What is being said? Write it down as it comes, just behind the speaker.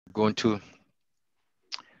going to,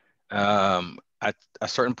 at a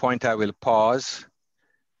certain point, I will pause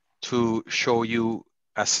to show you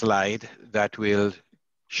a slide that will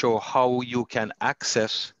show how you can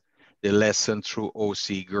access the lesson through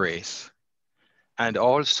OCGrace, and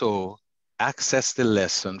also access the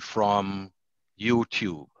lesson from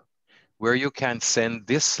YouTube, where you can send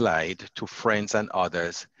this slide to friends and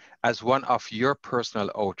others as one of your personal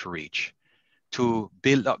outreach to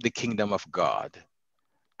build up the kingdom of God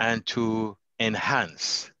and to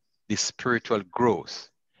enhance the spiritual growth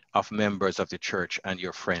of members of the church and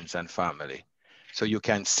your friends and family. So you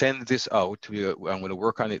can send this out. I'm going to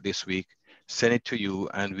work on it this week, send it to you,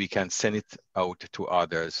 and we can send it out to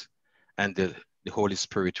others, and the Holy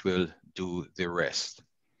Spirit will do the rest.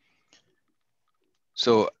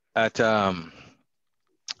 So at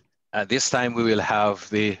this time, we will have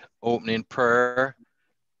the opening prayer.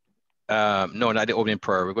 No, not the opening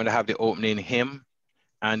prayer. We're going to have the opening hymn,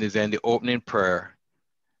 and then the opening prayer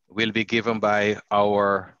will be given by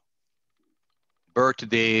our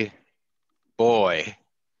birthday boy,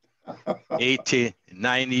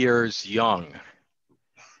 89 years young.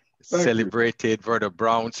 Brother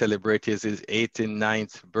Brown celebrated his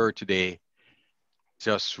 89th birthday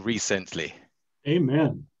just recently.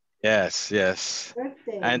 Amen. Yes, yes.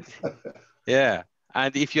 Birthday. And yeah.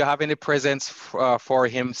 And if you have any presents for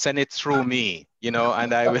him, send it through me,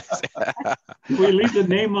 and I will. Do we leave the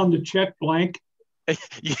name on the check blank?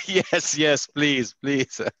 Yes, please.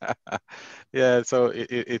 Yeah, so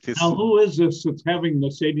it is. Now, who is this that's having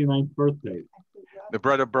this 89th birthday? The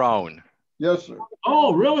Brother Brown. Yes, sir.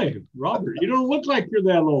 Oh, really? Robert, you don't look like you're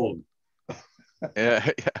that old. Yeah.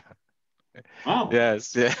 Wow.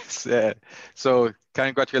 Yes. So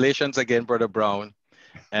congratulations again, Brother Brown.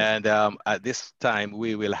 And at this time,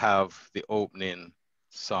 we will have the opening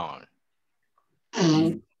song.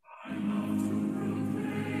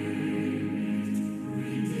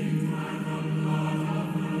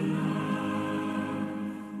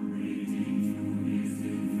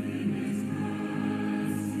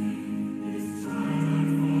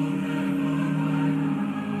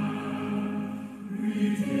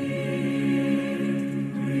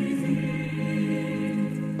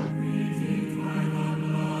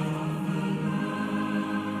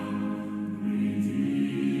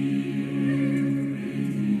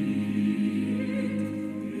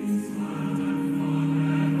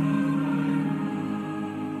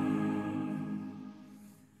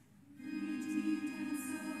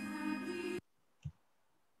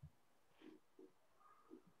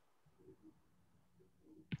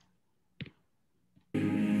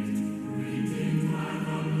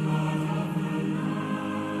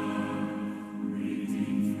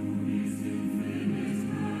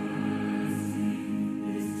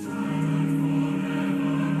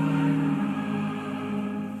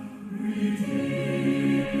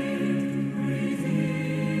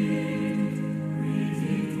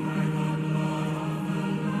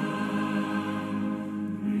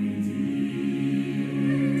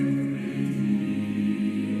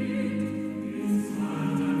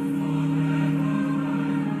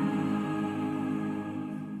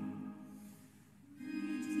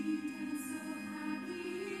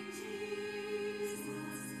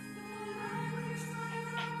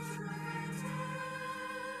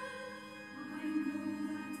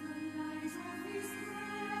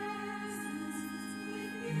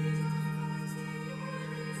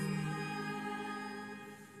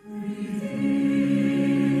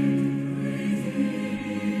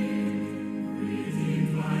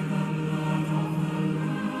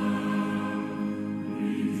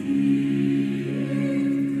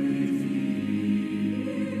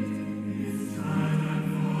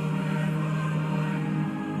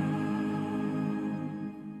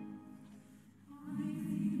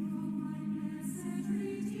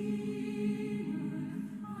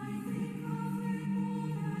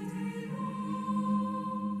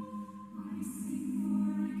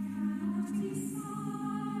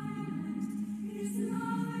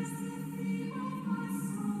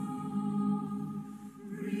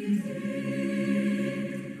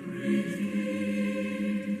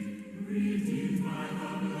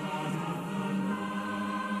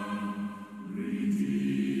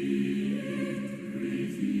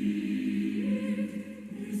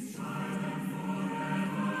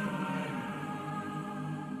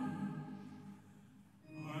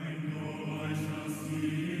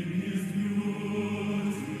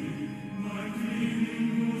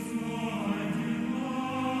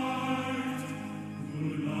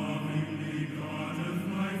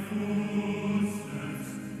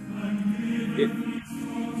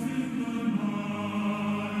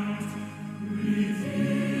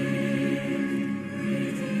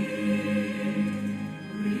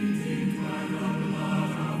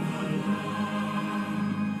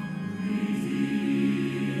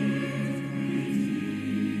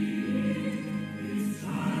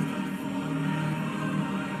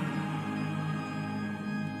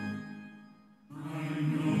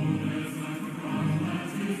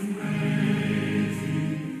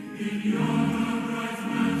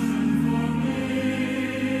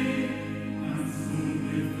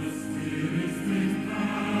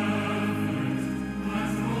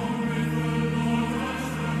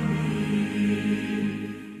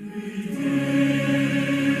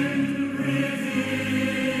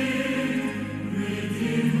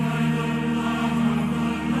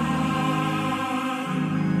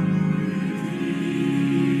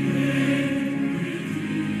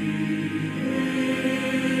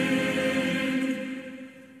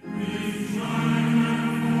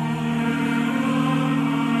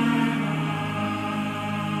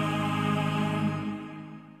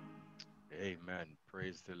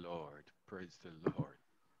 Praise the Lord. Praise the Lord.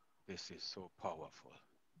 This is so powerful.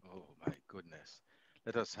 Oh my goodness.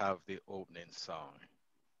 Let us have the opening song.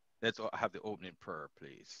 Have the opening prayer,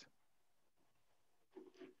 please.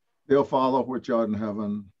 Dear Father, which art in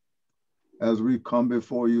heaven, as we come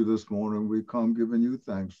before you this morning, we come giving you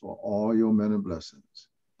thanks for all your many blessings.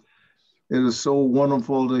 It is so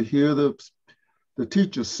wonderful to hear the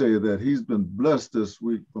teacher say that he's been blessed this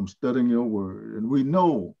week from studying your word. And we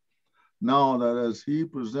know now that as he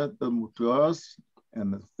presents them to us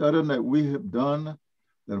and the studying that we have done,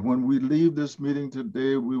 that when we leave this meeting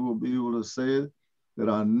today, we will be able to say that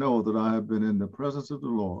I know that I have been in the presence of the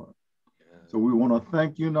Lord. So we want to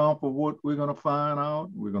thank you now for what we're going to find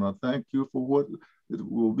out. We're going to thank you for what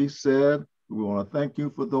will be said. We want to thank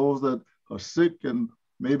you for those that are sick and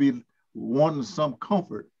maybe wanting some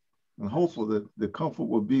comfort, and hopeful that the comfort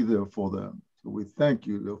will be there for them. So we thank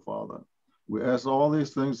you, dear Father. We ask all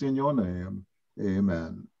these things in your name.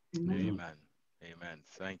 Amen. Amen. Amen.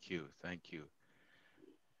 Thank you. Thank you.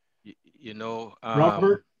 You know,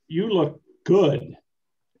 Robert, you look good.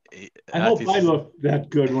 I hope I look that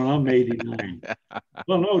good when I'm 89.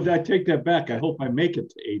 Well, no, I take that back. I hope I make it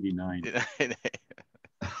to 89.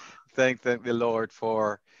 Thank the Lord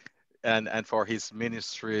for and for his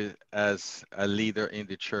ministry as a leader in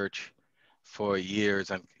the church for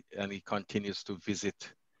years, and he continues to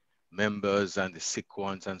visit members and the sick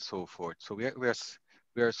ones and so forth. So we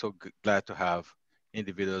are so glad to have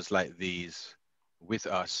individuals like these with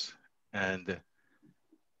us and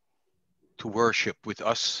to worship with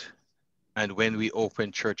us, and when we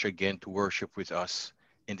open church again, to worship with us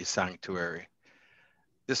in the sanctuary.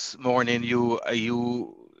 This morning you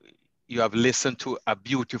have listened to a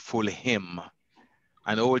beautiful hymn,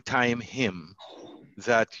 an old-time hymn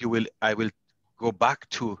that I will go back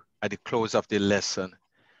to at the close of the lesson.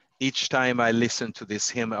 Each time I listen to this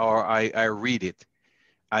hymn or I read it,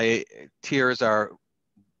 tears are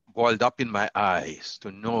boiled up in my eyes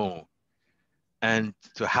to know and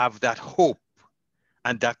to have that hope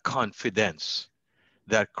and that confidence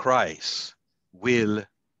that Christ will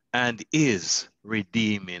and is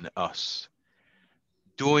redeeming us.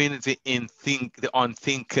 Doing the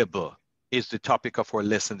unthinkable is the topic of our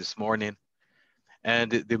lesson this morning.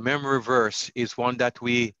 And the memory verse is one that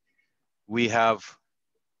we have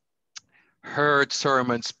heard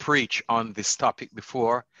sermons preach on this topic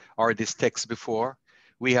before, or this text before.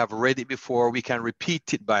 We have read it before. We can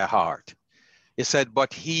repeat it by heart. It said,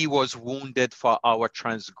 but he was wounded for our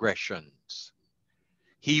transgressions.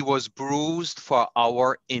 He was bruised for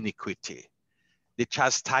our iniquity. The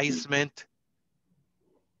chastisement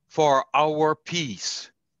for our peace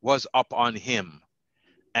was upon him,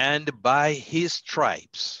 and by his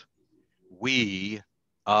stripes we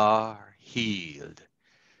are healed.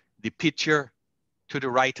 The picture to the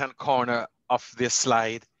right-hand corner of this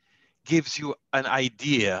slide gives you an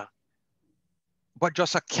idea, but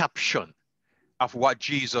just a caption of what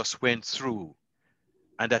Jesus went through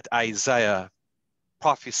and that Isaiah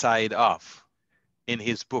prophesied of in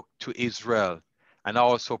his book to Israel, and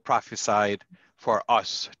also prophesied for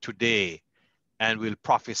us today, and will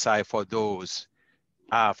prophesy for those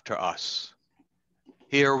after us.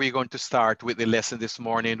 Here we're going to start with the lesson this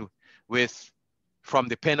morning with, from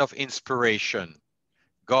the pen of inspiration,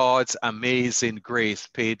 God's Amazing Grace,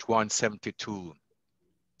 page 172.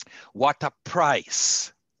 What a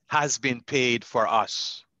price has been paid for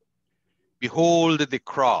us. Behold the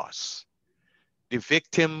cross, the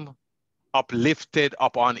victim uplifted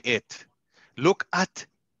upon it. Look at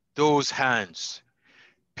those hands,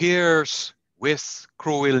 pierced with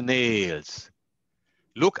cruel nails.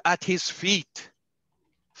 Look at his feet,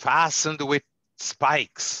 fastened with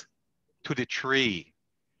spikes to the tree.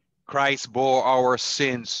 Christ bore our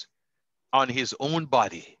sins on his own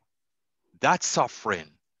body. That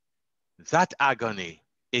suffering, that agony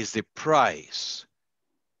is the price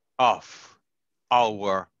of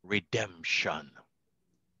our redemption.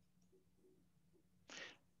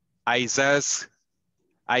 Isaiah,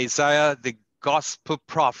 the gospel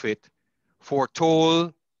prophet,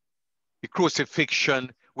 foretold the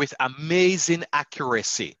crucifixion with amazing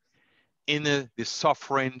accuracy in the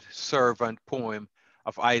suffering servant poem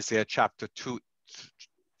of Isaiah chapter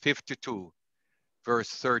 52, verse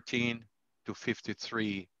 13 to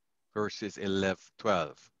 53, verses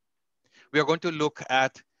 12. We are going to look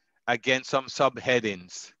at, again, some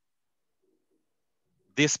subheadings.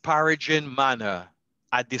 Disparaging manner,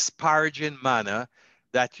 a disparaging manner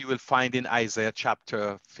that you will find in Isaiah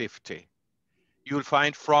chapter 50. You will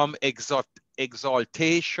find from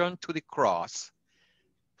exaltation to the cross,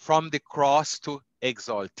 from the cross to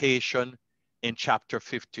exaltation in chapter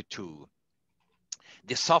 52.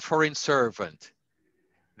 The suffering servant,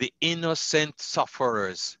 the innocent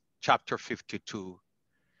sufferers, chapter 52.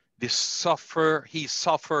 He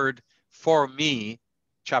suffered for me,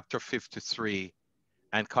 chapter 53.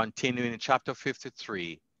 And continuing in chapter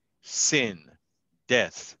 53, sin,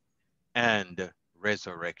 death, and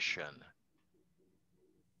resurrection.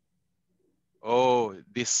 Oh,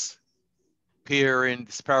 this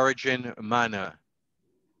disparaging manner.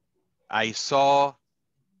 I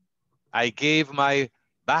gave my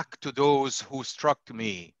back to those who struck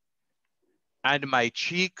me, and my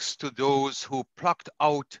cheeks to those who plucked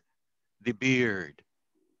out the beard.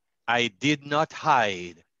 I did not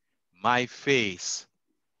hide my face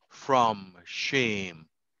from shame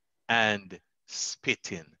and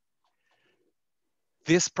spitting.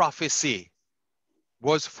 This prophecy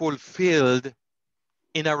was fulfilled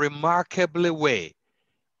in a remarkable way,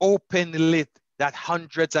 openly that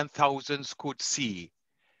hundreds and thousands could see,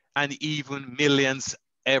 and even millions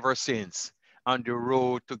ever since on the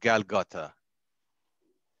road to Golgotha.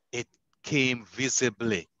 It came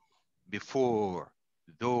visibly before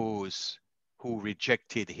those who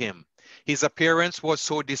rejected him. His appearance was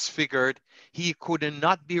so disfigured, he could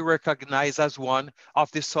not be recognized as one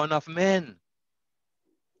of the Son of Men.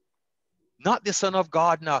 Not the Son of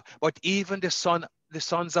God now, but even the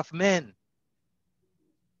sons of men.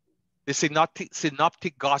 The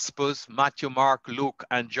synoptic Gospels, Matthew, Mark, Luke,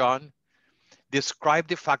 and John, describe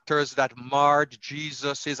the factors that marred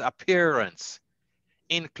Jesus' appearance,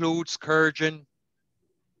 include scourging,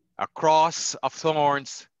 a cross of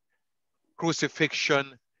thorns,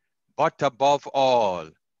 crucifixion, but above all,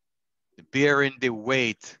 bearing the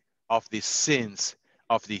weight of the sins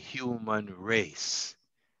of the human race,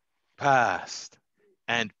 past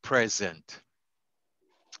and present.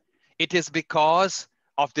 It is because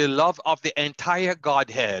of the love of the entire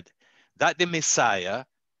Godhead that the Messiah,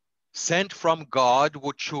 sent from God,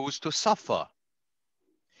 would choose to suffer.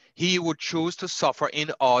 He would choose to suffer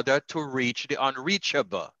in order to reach the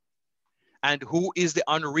unreachable. And who is the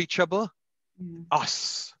unreachable?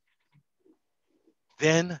 Us.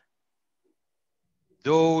 Then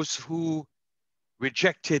those who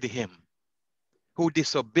rejected him, who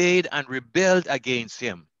disobeyed and rebelled against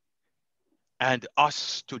him, and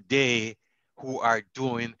us today who are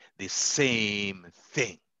doing the same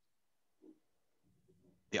thing.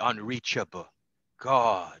 The unreachable.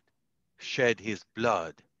 God shed his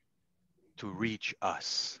blood to reach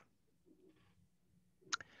us.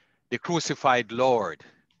 The crucified Lord,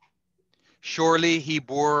 surely he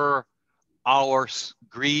bore our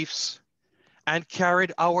griefs and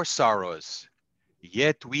carried our sorrows,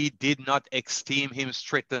 yet we did not esteem him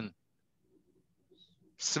stricken,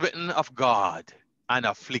 smitten of God, and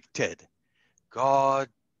afflicted. God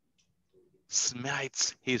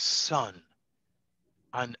smites his son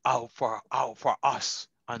and for us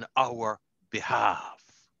on our behalf.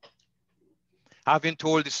 Having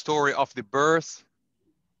told the story of the birth,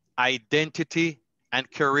 identity, and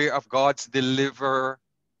career of God's deliverer,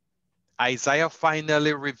 Isaiah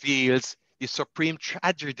finally reveals the supreme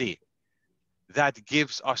tragedy that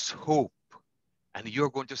gives us hope. And you're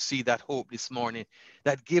going to see that hope this morning,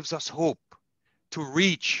 that gives us hope to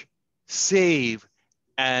reach, save,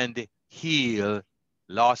 and heal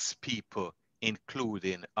lost people,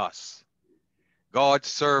 including us. God's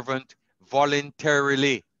servant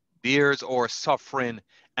voluntarily bears our suffering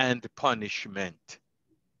and punishment.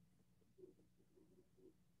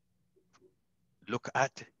 Look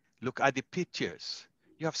at the pictures.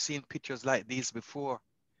 You have seen pictures like these before.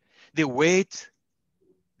 The weight,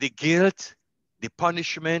 the guilt, the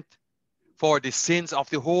punishment for the sins of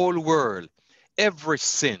the whole world. Every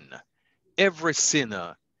sin, every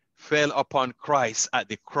sinner fell upon Christ at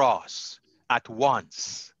the cross at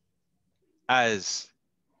once as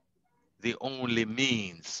the only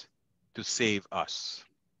means to save us.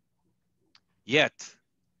 Yet,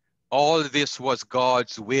 all this was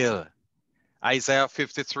God's will. Isaiah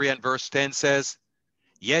 53 and verse 10 says,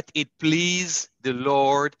 "Yet it pleased the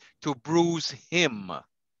Lord to bruise him.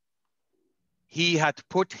 He had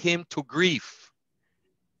put him to grief.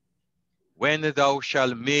 When thou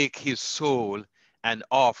shalt make his soul an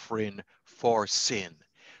offering for sin."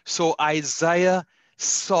 So Isaiah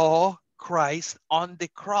saw Christ on the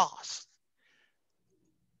cross.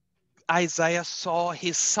 Isaiah saw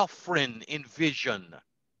his suffering in vision,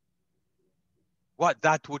 what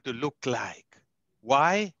that would look like.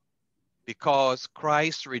 Why? Because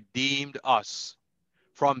Christ redeemed us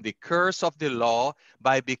from the curse of the law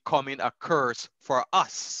by becoming a curse for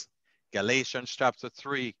us. Galatians chapter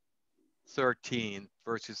 3, 13,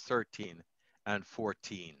 verses 13 and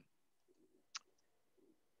 14.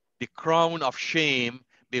 The crown of shame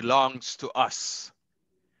belongs to us.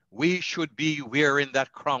 We should be wearing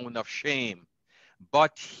that crown of shame,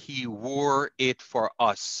 but he wore it for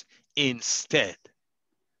us instead.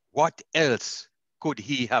 What else could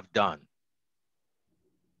he have done?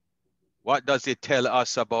 What does it tell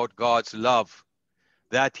us about God's love?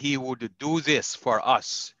 That he would do this for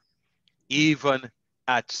us, even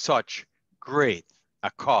at such great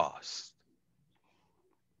a cost.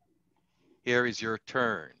 Here is your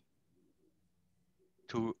turn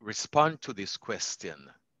to respond to this question.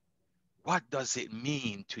 What does it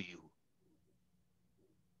mean to you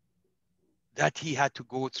that he had to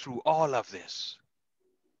go through all of this?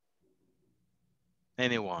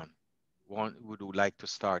 Anyone would like to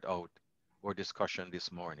start out our discussion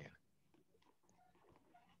this morning?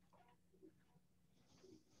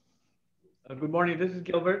 Good morning. This is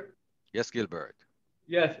Gilbert. Yes, Gilbert.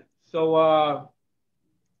 Yes. So,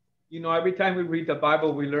 every time we read the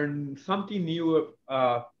Bible, we learn something new.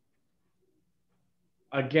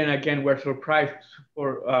 Again, we're surprised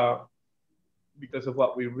because of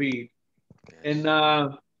what we read, yes.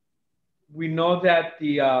 And we know that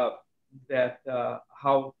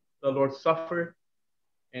how the Lord suffered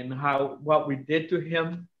and what we did to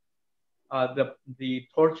him, the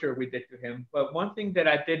torture we did to him. But one thing that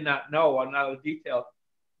I did not know, another detail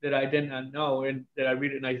that I did not know, and that I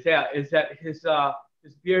read in Isaiah, is that his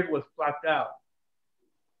beard was plucked out.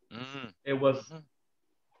 Mm-hmm. It was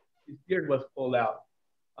his beard was pulled out,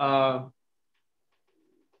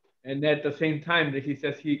 and at the same time that he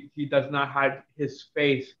says he does not hide his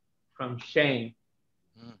face from shame.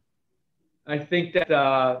 Mm. I think that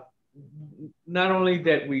not only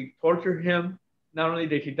that we torture him, not only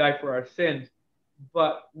did he die for our sins,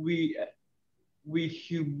 but we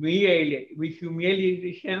humiliated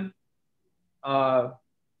him.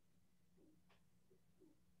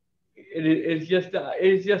 It's just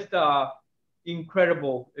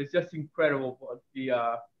incredible. It's just incredible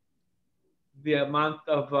the amount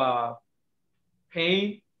of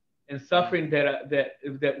pain and suffering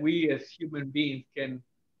that we as human beings can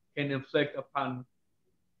inflict upon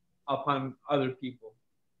other people.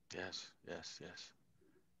 Yes.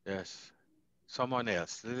 Someone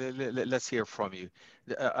else. Let's hear from you.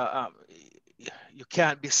 You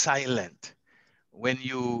can't be silent when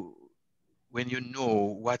you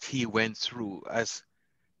know what he went through. As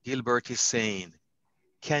Gilbert is saying,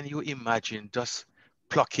 can you imagine just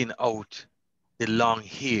plucking out the long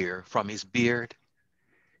hair from his beard?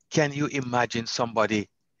 Can you imagine somebody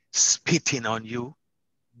spitting on you?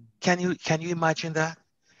 Can you imagine that?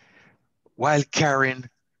 While carrying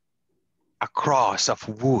a cross of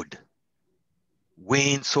wood,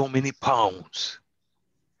 weighing so many pounds,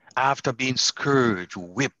 after being scourged,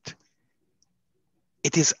 whipped.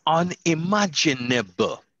 It is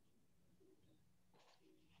unimaginable.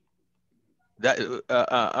 That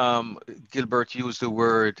Gilbert used the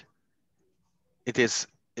word. It is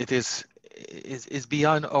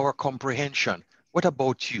beyond our comprehension. What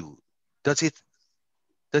about you? Does it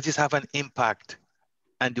have an impact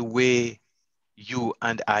on the way you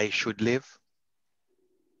and I should live?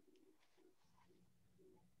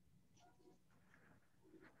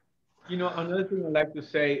 Another thing I'd like to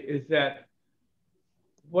say is that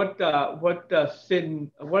what's the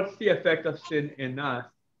effect of sin in us?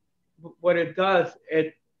 What it does,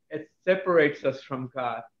 it separates us from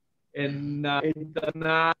God, and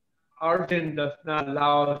our sin does not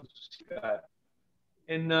allow us to see God.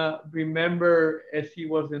 And remember, as he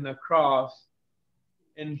was in the cross,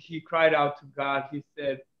 and he cried out to God, he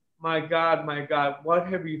said, my God, why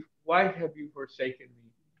have you forsaken me?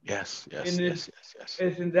 Yes.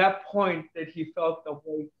 It's in that point that he felt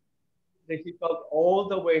all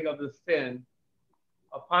the weight of the sin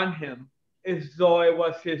upon him, as though it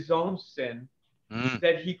was his own sin,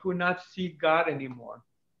 that he could not see God anymore.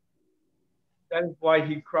 That is why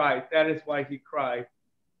he cried.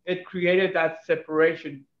 It created that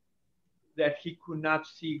separation that he could not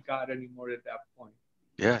see God anymore at that point.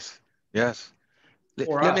 Yes.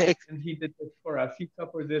 For us, and he did this for us. He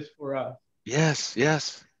suffered this for us. Yes.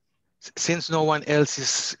 Since no one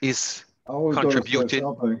else is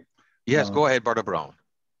contributing. Yes, go ahead, Brother Brown.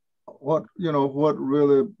 What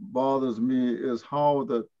really bothers me is how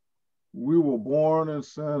that we were born in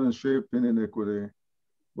sin and shaped in iniquity,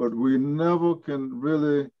 but we never can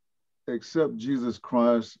really accept Jesus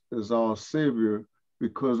Christ as our Savior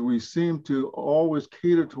because we seem to always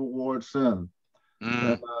cater towards sin.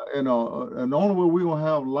 And the only way we're going to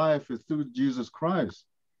have life is through Jesus Christ.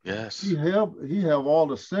 Yes. He have all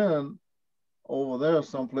the sin over there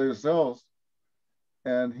someplace else,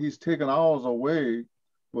 and he's taken ours away,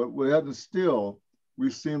 but still we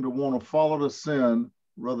seem to want to follow the sin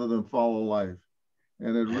rather than follow life.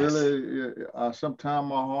 And it really, sometimes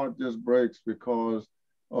my heart just breaks because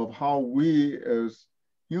of how we as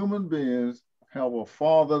human beings have a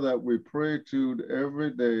Father that we pray to every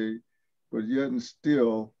day, but yet and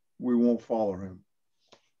still we won't follow him.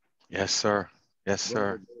 Yes, sir. Yes,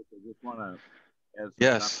 sir. I just want to add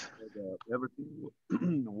Yes.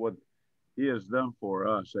 everything what he has done for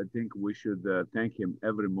us. I think we should thank him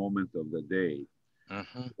every moment of the day.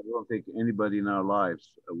 Mm-hmm. I don't think anybody in our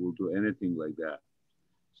lives will do anything like that.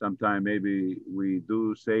 Sometimes maybe we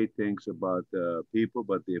do say things about people,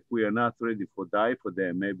 but if we are not ready for die for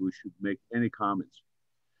them, maybe we should make any comments.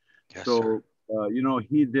 Yes, So,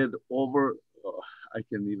 he did over, I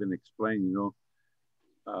can even explain,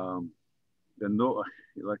 the no,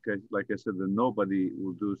 like I said, the nobody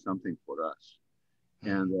will do something for us.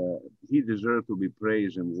 And he deserves to be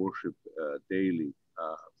praised and worshiped daily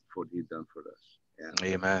for what he done for us. And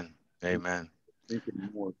amen. Amen. thinking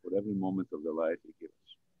more for every moment of the life he gives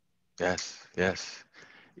us. Yes, yes.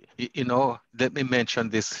 Let me mention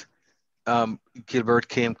this. Gilbert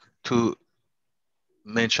came to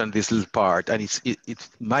mention this little part, and it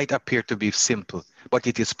might appear to be simple, but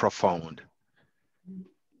it is profound.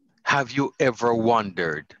 Have you ever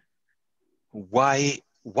wondered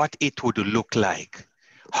what it would look like,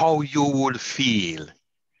 how you would feel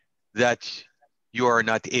that you are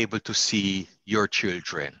not able to see your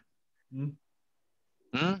children,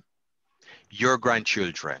 your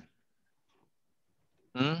grandchildren?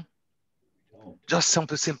 Just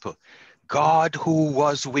something simple. God, who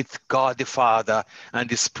was with God the Father and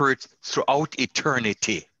the Spirit throughout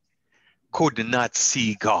eternity, could not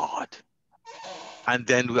see God. And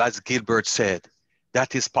then, as Gilbert said,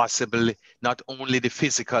 that is possibly not only the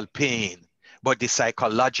physical pain, but the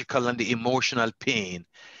psychological and the emotional pain,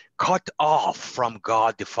 cut off from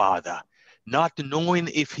God the Father, not knowing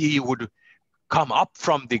if he would come up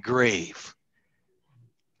from the grave,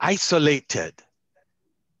 isolated.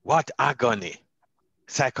 What agony,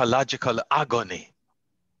 psychological agony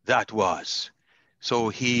that was. So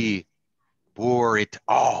he bore it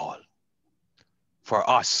all for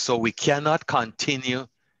us. So we cannot continue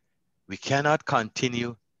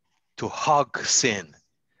to hug sin.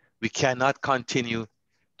 We cannot continue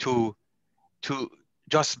to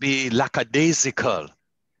just be lackadaisical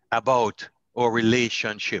about our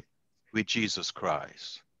relationship with Jesus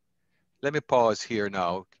Christ. Let me pause here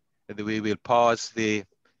now, and we will pause the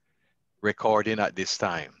recording at this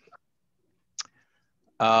time.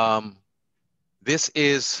 This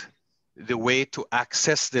is the way to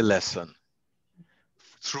access the lesson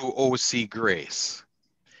through OCGrace.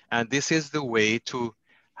 And this is the way to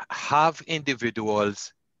have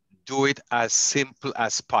individuals do it as simple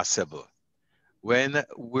as possible. When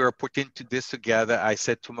we're putting this together, I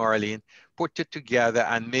said to Marlene, put it together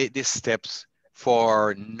and make the steps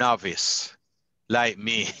for novice like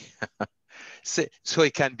me. So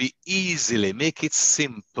it can be easily, make it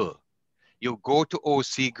simple. You go to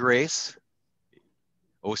OCGrace,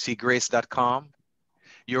 OCGrace.com.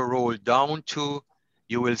 You roll down to,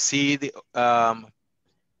 you will see the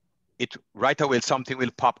it right away. Something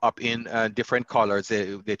will pop up in different colors.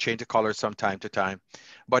 They change the colors from time to time,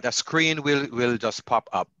 but a screen will just pop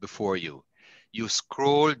up before you. You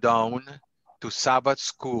scroll down to Sabbath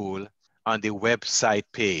School on the website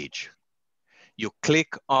page. You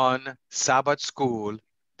click on Sabbath School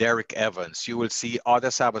Derick Evans. You will see other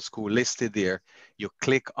Sabbath School listed there. You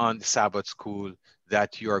click on the Sabbath School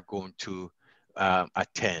that you are going to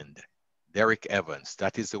attend. Derick Evans,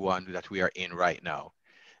 that is the one that we are in right now.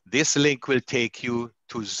 This link will take you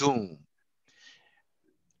to Zoom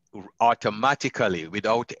automatically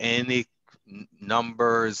without any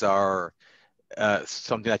numbers or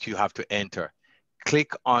something that you have to enter.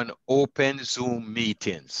 Click on Open Zoom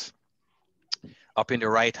Meetings. Up in the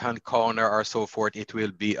right-hand corner or so forth, it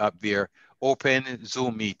will be up there, Open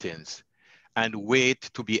Zoom Meetings, and wait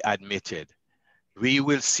to be admitted. We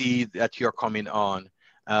will see that you're coming on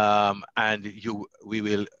and we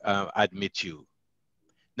will admit you.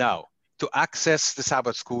 Now, to access the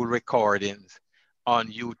Sabbath School recordings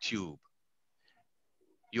on YouTube,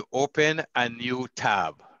 you open a new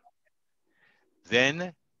tab.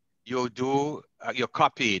 Then you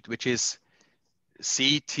copy it, which is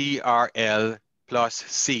CTRL plus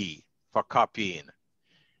C for copying.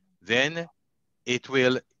 Then it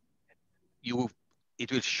will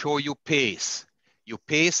show you paste. You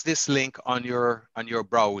paste this link on your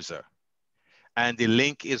browser, and the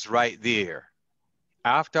link is right there.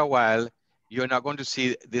 After a while, you're not going to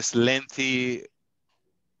see this lengthy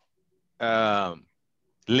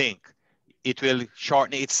link. It will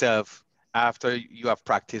shorten itself after you have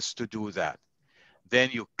practiced to do that. Then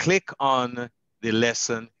you click on the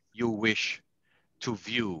lesson you wish to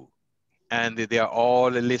view. And they are all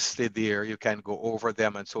listed there. You can go over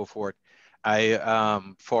them and so forth.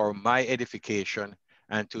 For my edification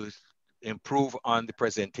and to improve on the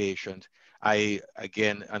presentations,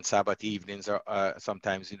 again, on Sabbath evenings or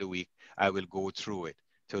sometimes in the week, I will go through it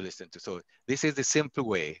to listen to. So this is the simple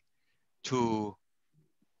way to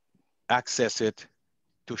access it,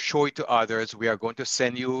 to show it to others. We are going to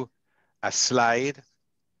send you a slide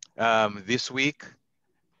this week,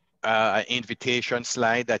 an invitation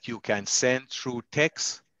slide that you can send through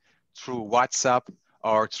text, through WhatsApp,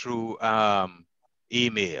 or through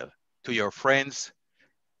email to your friends.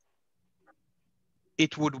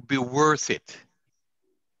 It would be worth it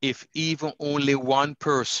if even only one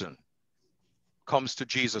person comes to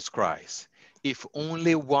Jesus Christ. If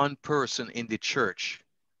only one person in the church,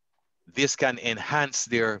 this can enhance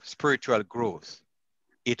their spiritual growth.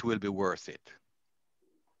 It will be worth it.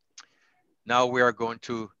 Now we are going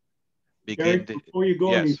to begin. Derick, before you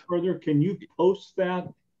go any Yes. further, can you post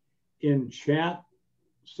that in chat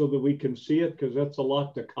so that we can see it? Because that's a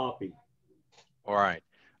lot to copy. All right.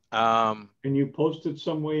 Can you post it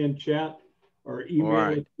some way in chat or email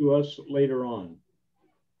it to us later on?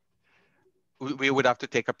 We would have to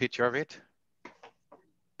take a picture of it.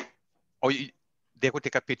 Or they could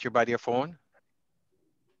take a picture by their phone?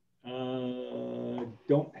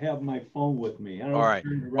 Don't have my phone with me. I don't All right.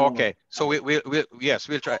 Okay. So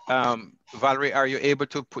we'll try. Valerie, are you able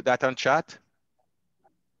to put that on chat?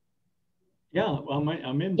 Yeah,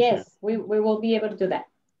 I'm in. Yes, chat. We will be able to do that.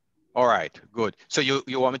 All right, good. So you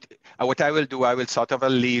want me to, what I will do, I will sort of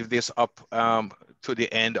leave this up to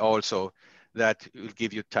the end also, that will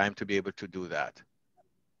give you time to be able to do that.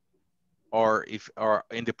 Or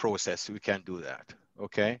in the process, we can do that,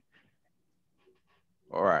 okay?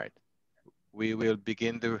 All right, we will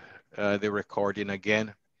begin the recording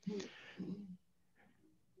again.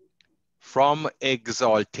 From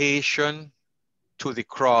exaltation to the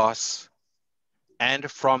cross, and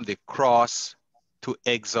from the cross to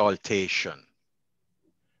exaltation.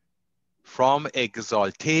 From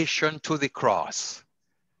exaltation to the cross,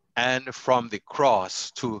 and from the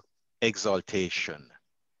cross to exaltation.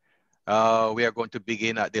 We are going to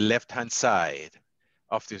begin at the left-hand side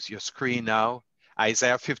of your screen now.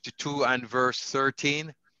 Isaiah 52 and verse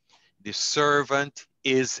 13, the servant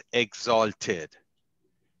is exalted.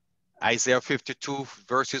 Isaiah 52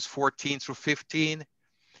 verses 14 through 15,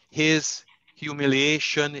 his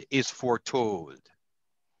humiliation is foretold.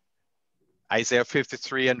 Isaiah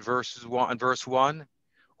 53 and verse 1,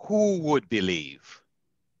 who would believe?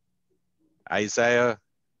 Isaiah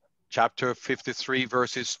chapter 53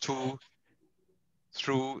 verses 2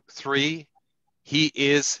 through 3, he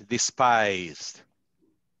is despised.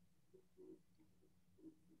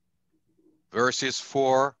 Verses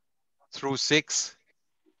 4 through 6,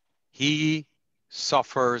 he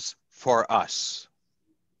suffers for us.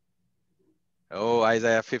 Oh,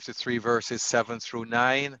 Isaiah 53 verses 7 through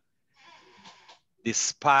 9,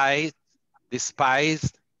 despite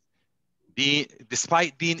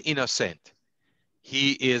being innocent,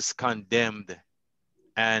 he is condemned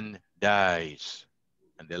and dies.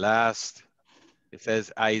 And the last, it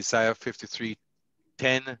says Isaiah 53,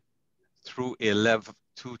 10 through 11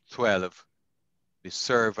 to 12, the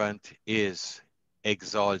servant is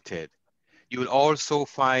exalted. You will also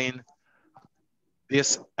find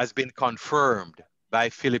this has been confirmed by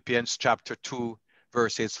Philippians chapter 2,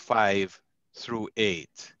 verses 5 through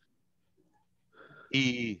 8.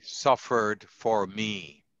 He suffered for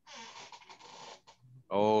me.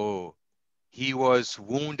 Oh, he was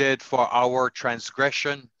wounded for our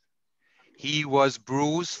transgression. He was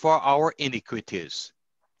bruised for our iniquities.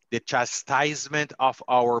 The chastisement of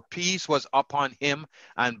our peace was upon him,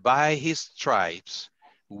 and by his stripes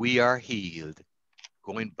we are healed.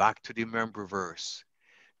 Going back to the member verse,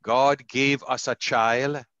 God gave us a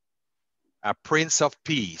child, a prince of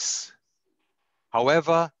peace.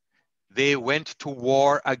 However, they went to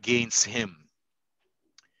war against him.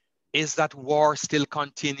 Is that war still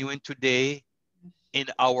continuing today in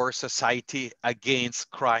our society against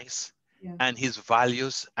Christ and his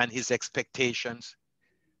values and his expectations?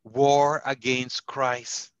 War against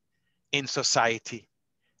Christ in society,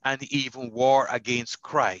 and even war against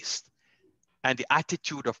Christ and the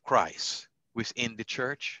attitude of Christ within the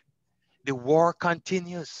church. The war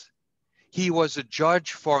continues. He was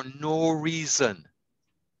judged for no reason.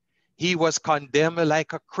 He was condemned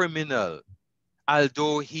like a criminal,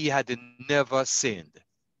 although he had never sinned.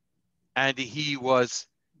 And he was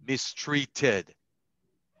mistreated.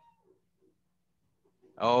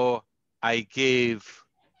 Oh, I gave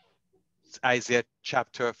Isaiah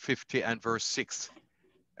chapter 50 and verse 6.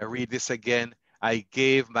 I read this again. I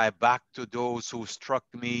gave my back to those who struck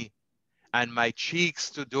me, and my cheeks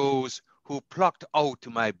to those who plucked out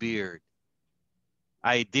my beard.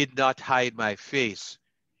 I did not hide my face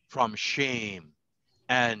from shame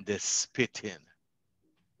and the spitting.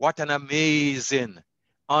 What an amazing,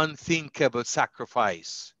 unthinkable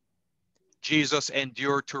sacrifice Jesus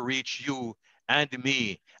endured to reach you and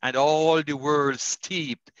me and all the world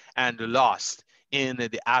steeped and lost in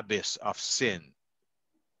the abyss of sin.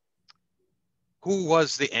 Who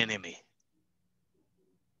was the enemy?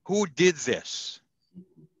 Who did this?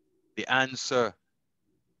 The answer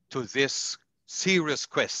to this serious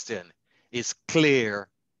question is clear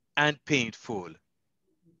and painful.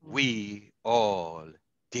 We all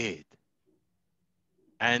did.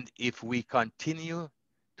 And if we continue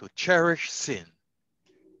to cherish sin,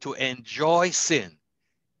 to enjoy sin,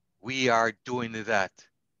 we are doing that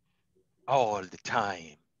all the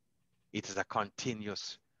time. It is a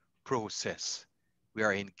continuous process we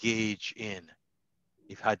are engaged in.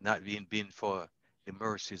 If it had not been for the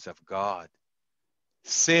mercies of God.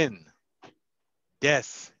 Sin,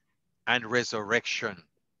 death, and resurrection.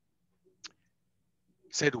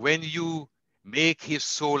 He said, when you make his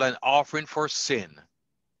soul an offering for sin,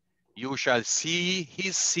 you shall see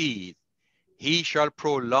his seed. He shall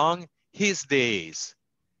prolong his days,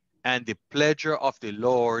 and the pleasure of the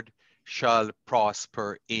Lord shall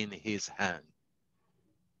prosper in his hand.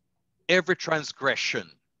 Every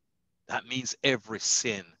transgression, that means every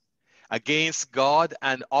sin, against God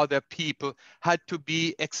and other people had to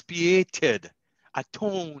be expiated,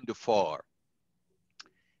 atoned for.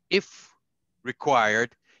 If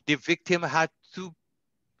required, the victim had to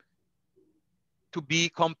be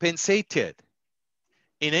compensated.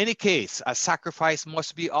 In any case, a sacrifice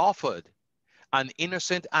must be offered. An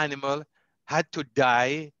innocent animal had to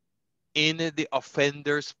die in the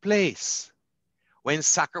offender's place. When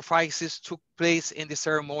sacrifices took place in the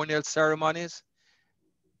ceremonial ceremonies,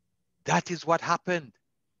 that is what happened.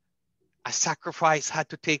 A sacrifice had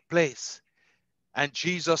to take place. And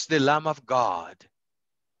Jesus, the Lamb of God,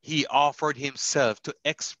 he offered himself to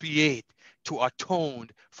expiate, to atone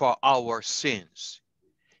for our sins.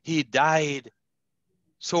 He died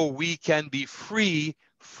so we can be free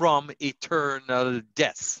from eternal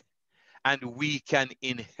death and we can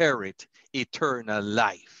inherit eternal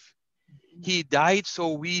life. He died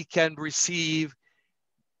so we can receive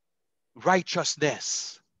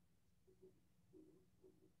righteousness.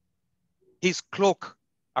 His cloak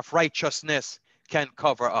of righteousness can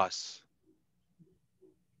cover us.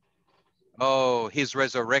 Oh, his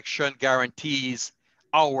resurrection guarantees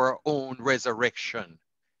our own resurrection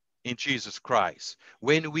in Jesus Christ.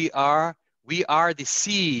 When we are the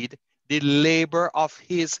seed, the labor of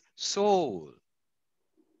his soul.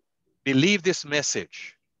 Believe this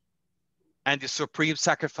message, and the supreme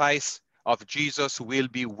sacrifice of Jesus will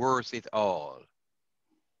be worth it all.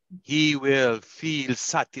 He will feel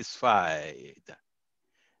satisfied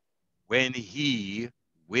when he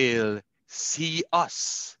will see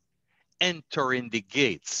us entering the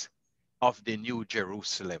gates of the New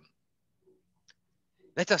Jerusalem.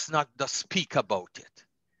 Let us not just speak about it,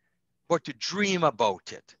 but to dream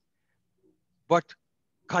about it, but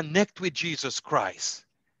connect with Jesus Christ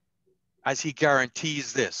as he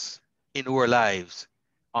guarantees this in our lives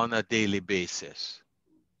on a daily basis.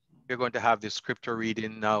 We're going to have the scripture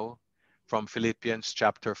reading now from Philippians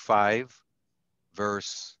chapter 5,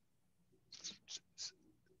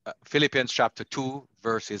 Philippians chapter 2,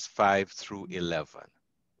 verses 5 through 11.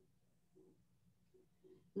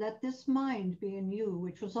 Let this mind be in you,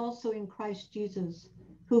 which was also in Christ Jesus,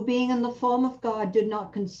 who being in the form of God did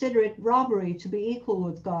not consider it robbery to be equal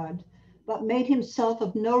with God, but made himself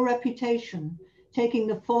of no reputation, taking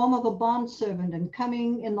the form of a bondservant and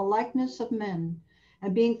coming in the likeness of men.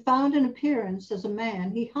 And being found in appearance as a man,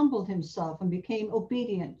 he humbled himself and became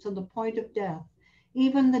obedient to the point of death,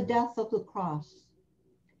 even the death of the cross.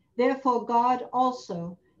 Therefore God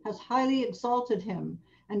also has highly exalted him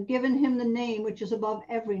and given him the name which is above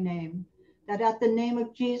every name, that at the name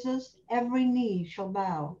of Jesus every knee shall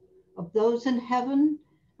bow, of those in heaven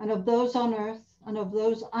and of those on earth and of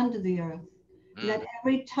those under the earth, and that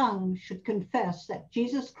every tongue should confess that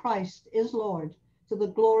Jesus Christ is Lord, to the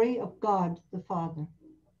glory of God the Father.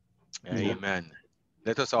 Amen.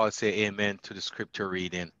 Let us all say amen to the scripture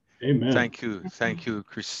reading. Amen. Thank you,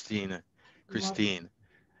 Christine.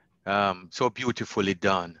 So beautifully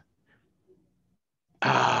done.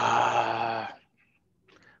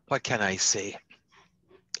 What can I say?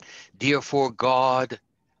 Therefore, God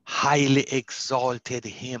highly exalted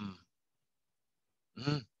him,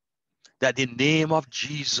 that the name of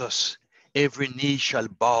Jesus, every knee shall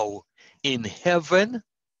bow in heaven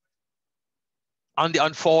on the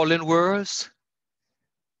unfallen worlds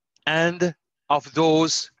and of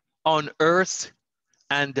those on earth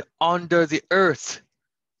and under the earth,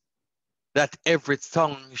 that every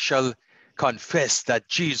tongue shall confess that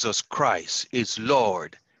Jesus Christ is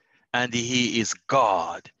Lord and he is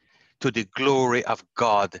God, to the glory of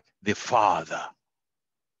God the Father.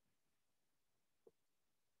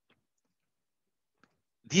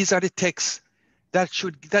 These are the texts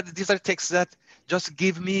these are texts that just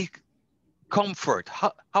give me comfort.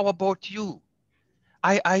 How about you?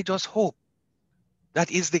 I just hope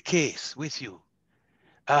that is the case with you.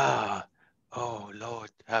 Oh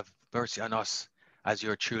Lord, have mercy on us as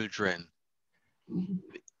your children.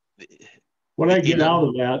 What I get out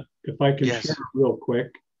of that, if I can share real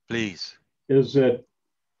quick, please, is that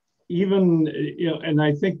even, and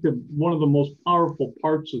I think that one of the most powerful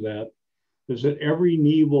parts of that is that every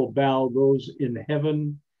knee will bow, those in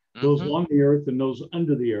heaven, those on the earth, and those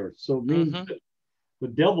under the earth. So it means that the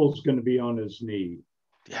devil's going to be on his knee.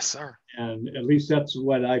 Yes, sir. And at least that's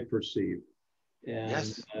what I perceive.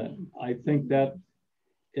 And I think that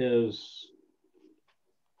is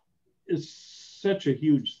such a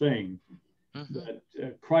huge thing that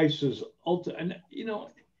Christ is ultimate. And,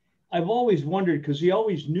 I've always wondered, because he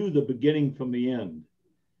always knew the beginning from the end,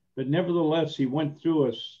 but nevertheless, he went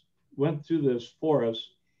through this for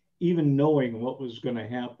us, even knowing what was going to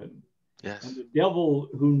happen. Yes. And the devil,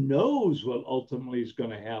 who knows what ultimately is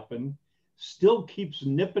going to happen, still keeps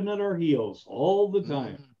nipping at our heels all the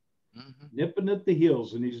time, nipping at the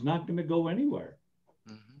heels, and he's not going to go anywhere.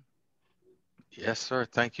 Yes, sir.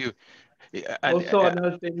 Thank you. Also,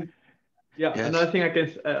 another thing, another thing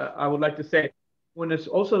I would like to say, when it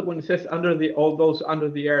says all those under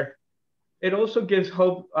the earth, it also gives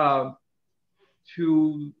hope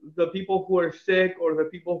to the people who are sick or the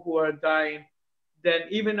people who are dying. Then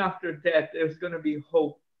even after death, there's going to be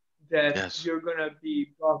hope that you're going to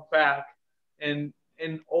be brought back, and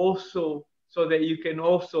also so that you can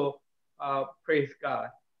also praise God.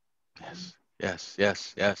 Yes.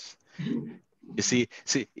 You see,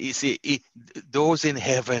 those in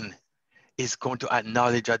heaven is going to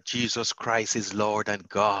acknowledge that Jesus Christ is Lord and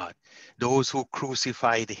God. Those who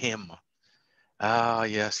crucified him.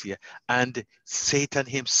 Yes. And Satan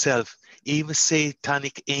himself, even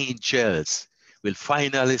satanic angels, will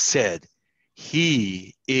finally said,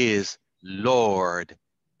 he is Lord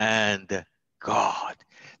and God.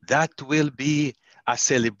 That will be a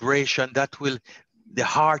celebration. The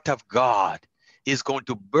heart of God is going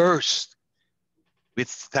to burst with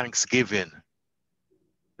thanksgiving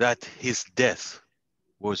that his death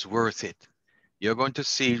was worth it. You're going to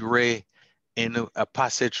see, Ray, in a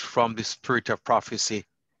passage from the Spirit of Prophecy,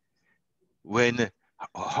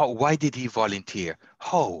 why did he volunteer?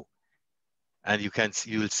 How? And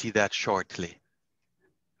you'll see that shortly.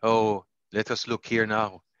 Oh, let us look here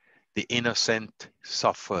now. The innocent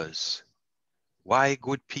suffers. Why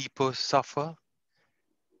good people suffer?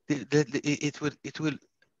 It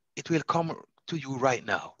will come to you right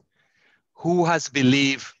now. Who has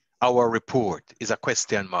believed our report is a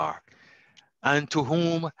question mark. And to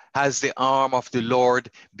whom has the arm of the Lord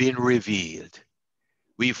been revealed?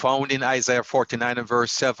 We found in Isaiah 49 and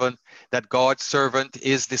verse 7 that God's servant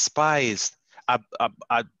is despised,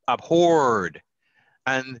 abhorred,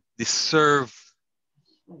 and the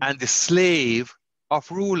slave of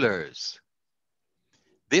rulers.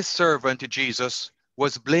 This servant, Jesus,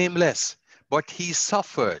 was blameless, but he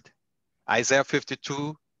suffered. Isaiah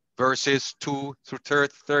 52 verses 2 through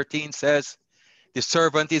 13 says, the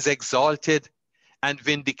servant is exalted and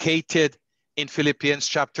vindicated in Philippians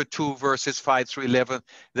chapter 2 verses 5 through 11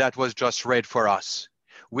 that was just read for us,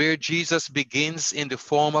 where Jesus begins in the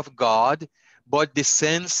form of God, but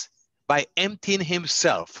descends by emptying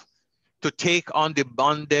himself to take on the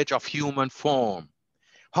bondage of human form,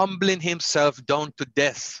 humbling himself down to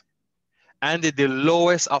death, and the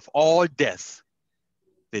lowest of all death,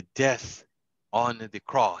 the death on the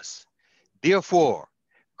cross. Therefore,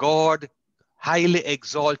 God highly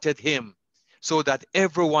exalted him so that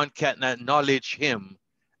everyone can acknowledge him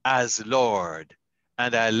as Lord.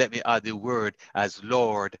 And let me add the word as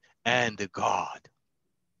Lord and God.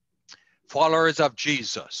 Followers of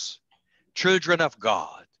Jesus, children of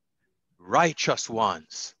God, righteous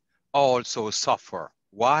ones also suffer.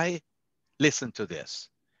 Why? Listen to this.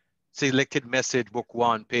 Selected Message, Book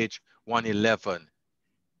 1, page 111.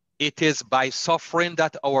 It is by suffering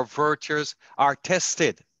that our virtues are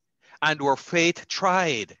tested and our faith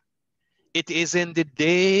tried. It is in the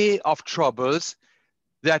day of troubles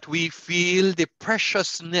that we feel the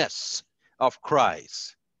preciousness of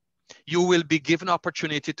Christ. You will be given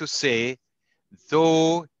opportunity to say,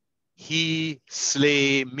 though he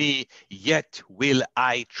slay me, yet will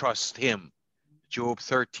I trust him. Job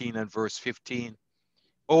 13 and verse 15.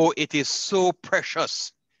 Oh, it is so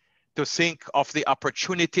precious to think of the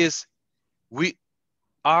opportunities we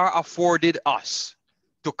are afforded us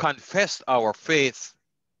to confess our faith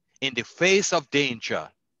in the face of danger,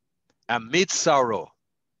 amid sorrow,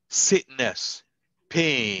 sickness,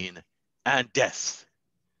 pain, and death.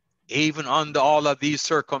 Even under all of these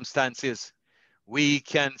circumstances, we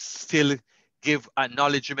can still give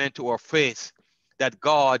acknowledgement to our faith that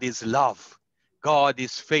God is love, God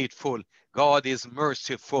is faithful, God is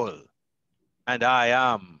merciful, and I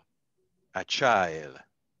am a child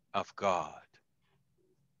of God.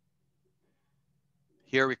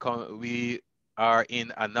 Here we come. We are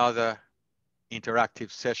in another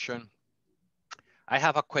interactive session. I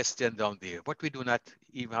have a question down there, but we do not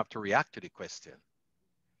even have to react to the question.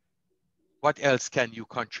 What else can you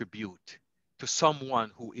contribute to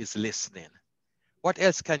someone who is listening? What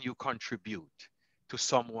else can you contribute to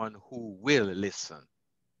someone who will listen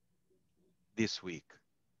this week?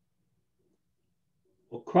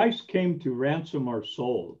 Well, Christ came to ransom our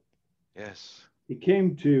soul. Yes. He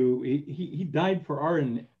came to, he died for our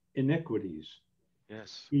iniquities.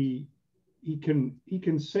 Yes. He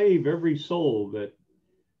can save every soul that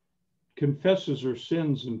confesses her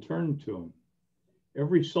sins and turn to him.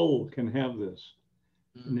 Every soul can have this.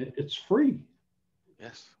 And it's free.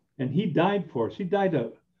 Yes. And he died for us. He died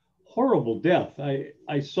a horrible death.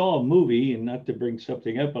 I saw a movie, and not to bring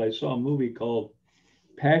something up, but I saw a movie called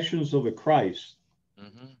Passions of the Christ,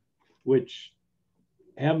 which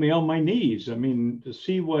had me on my knees. I mean, to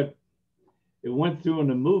see what it went through in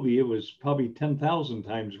the movie, it was probably 10,000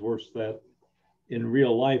 times worse that in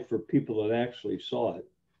real life for people that actually saw it.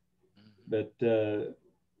 But,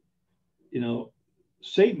 you know,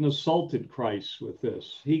 Satan assaulted Christ with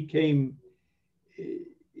this. He came,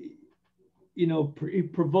 you know, he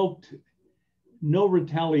provoked no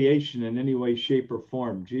retaliation in any way, shape, or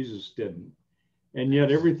form. Jesus didn't. And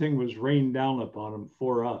yet everything was rained down upon him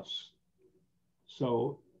for us.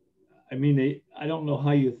 So, I mean, I don't know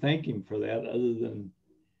how you thank him for that other than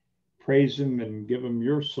praise him and give him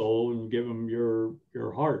your soul and give him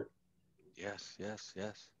your heart. Yes, yes,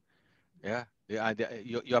 yes. Yeah,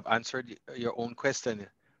 you have answered your own question.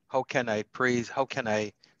 How can I praise? How can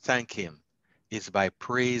I thank him? Is by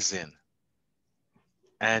praising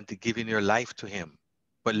and giving your life to him.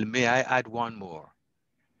 But may I add one more?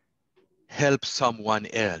 Help someone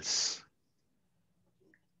else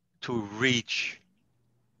to reach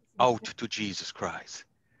out to Jesus Christ.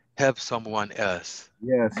 Help someone else.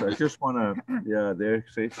 Yes, I just want to, Derick,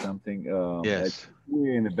 say something. Yes. If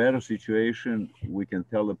we're in a better situation, we can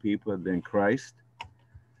tell the people than Christ.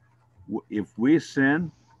 If we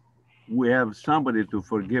sin, we have somebody to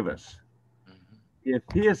forgive us. If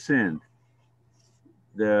he has sinned,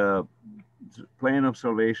 the plan of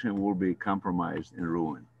salvation will be compromised and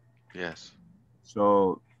ruined. Yes.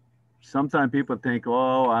 So sometimes people think,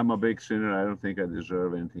 oh, I'm a big sinner. I don't think I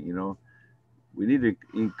deserve anything. You know, we need to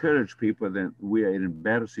encourage people that we are in a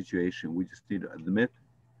better situation. We just need to admit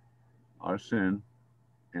our sin.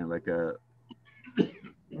 And like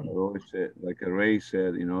Ray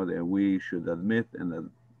said, you know, that we should admit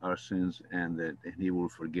our sins and that he will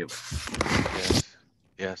forgive us. Yes.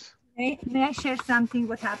 Yes. May I share something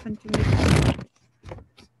what happened to me?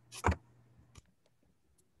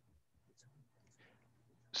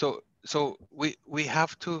 So we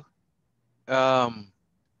have to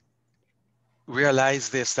realize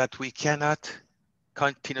this, that we cannot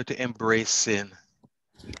continue to embrace sin,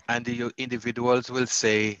 and the individuals will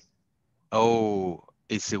say, oh,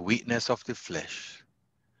 it's the weakness of the flesh,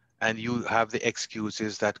 and you have the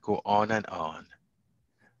excuses that go on and on.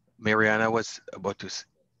 Mariana was about to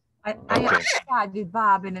I had with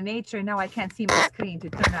Bob in the nature. Now I can't see my screen to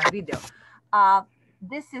turn on video.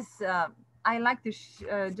 This is, I like to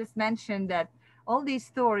just mention that all these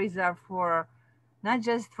stories are for, not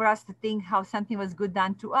just for us to think how something was good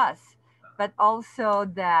done to us, but also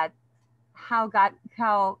that how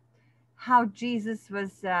Jesus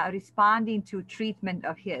was responding to treatment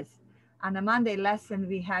of his. On the Monday lesson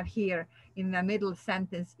we have here in the middle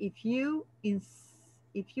sentence, if you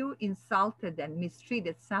insulted and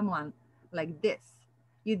mistreated someone like this,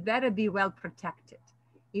 you'd better be well protected.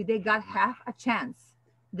 If they got half a chance,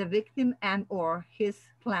 the victim and or his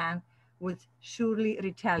clan would surely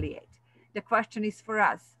retaliate. The question is for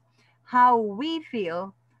us, how we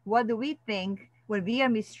feel, what do we think when we are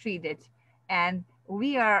mistreated and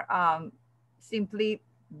we are simply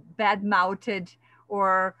bad-mouthed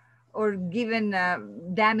or given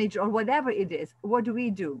damage or whatever it is. What do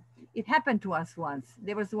we do? It happened to us once.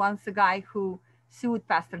 There was once a guy who suit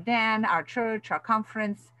Pastor Dan, our church, our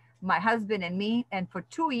conference, my husband and me. And for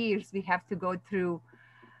 2 years, we have to go through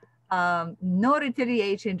no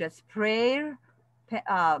retaliation, just prayer,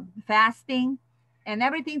 fasting, and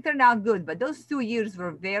everything turned out good. But those 2 years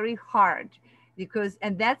were very hard because,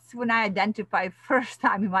 and that's when I identified first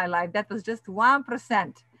time in my life, that was just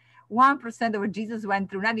 1%. 1% of what Jesus went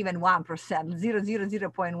through, not even 1%,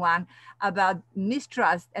 0.1 about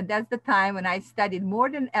mistrust. And that's the time when I studied more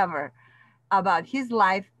than ever about his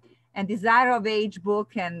life and Desire of Age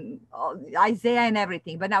book and Isaiah and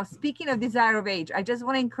everything. But now speaking of Desire of Age, I just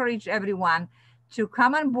want to encourage everyone to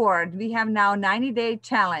come on board. We have now 90-day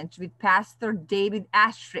challenge with Pastor David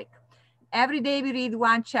Ashrick. Every day we read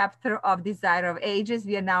one chapter of Desire of Ages.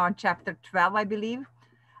 We are now on chapter 12, I believe.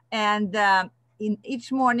 And in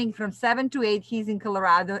each morning from 7 to 8, he's in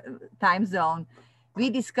Colorado time zone. We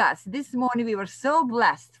discussed. This morning we were so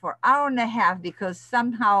blessed for an hour and a half because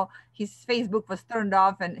somehow his Facebook was turned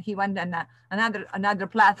off and he went on another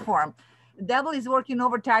platform. The devil is working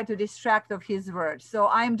overtime to distract of his word. So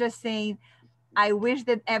I'm just saying, I wish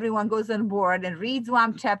that everyone goes on board and reads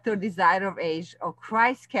one chapter, Desire of Age, of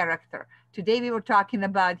Christ's character. Today we were talking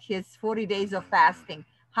about his 40 days of fasting,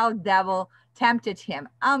 how devil tempted him.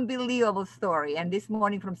 Unbelievable story. And this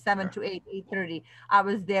morning from 7 to 8:30, I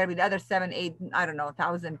was there with other 7, 8, I don't know,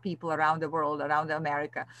 1,000 people around the world, around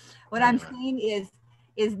America. What I'm saying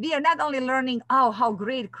is we are not only learning, how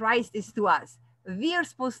great Christ is to us. We are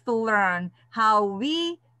supposed to learn how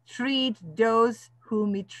we treat those who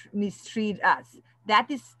mistreat us.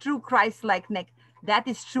 That is true Christ-likeness. That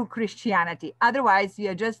is true Christianity. Otherwise, we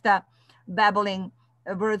are just babbling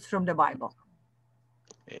words from the Bible.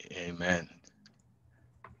 Amen.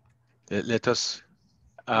 Let us.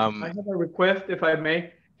 I have a request, if I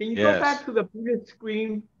may. Can you go back to the previous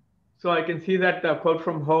screen so I can see that quote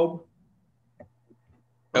from Job?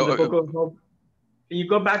 From the book of Job. Can you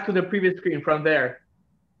go back to the previous screen from there?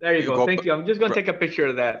 There you go. Thank you. I'm just going to take a picture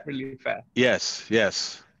of that really fast. Yes.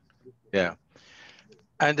 Yeah.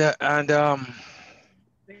 And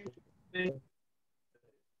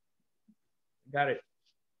got it.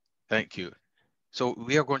 Thank you. So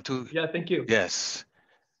we are going to. Yeah, thank you. Yes.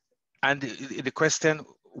 And the question,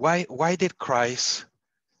 why did Christ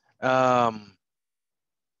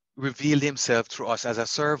reveal himself through us as a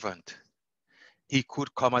servant? He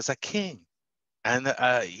could come as a king and,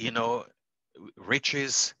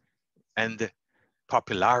 riches and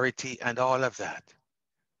popularity and all of that.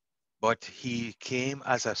 But he came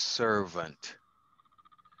as a servant.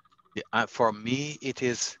 For me, it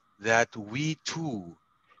is that we too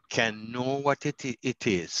can know what it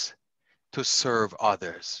is to serve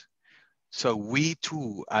others. So we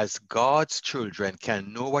too, as God's children,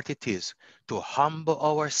 can know what it is to humble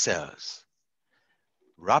ourselves,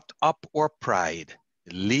 wrap up our pride,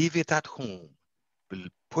 leave it at home,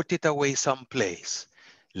 put it away someplace,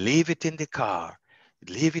 leave it in the car,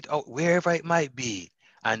 leave it out wherever it might be,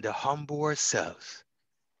 and humble ourselves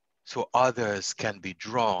so others can be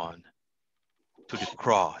drawn to the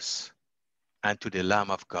cross and to the Lamb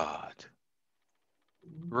of God.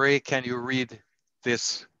 Ray, can you read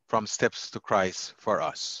this from Steps to Christ for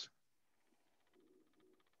us?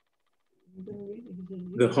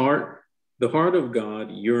 The heart of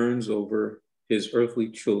God yearns over his earthly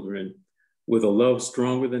children with a love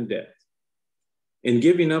stronger than death. In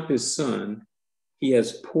giving up his son, he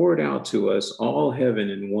has poured out to us all heaven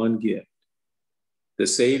in one gift, the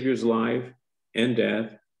Savior's life and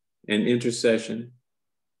death and intercession,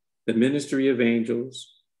 the ministry of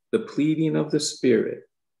angels, the pleading of the Spirit,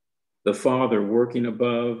 the Father working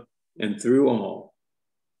above and through all,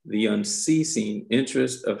 the unceasing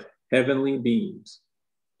interest of heavenly beings.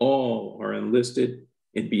 All are enlisted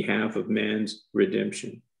in behalf of man's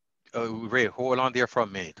redemption. Ray, hold on there for a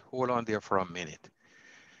minute.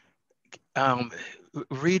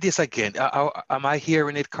 Read this again. Am I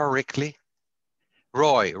hearing it correctly?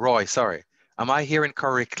 Roy, sorry. Am I hearing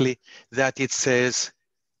correctly that it says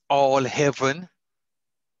all heaven,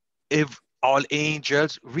 if all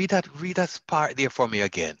angels? Read that part there for me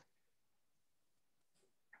again.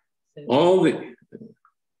 All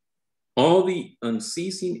the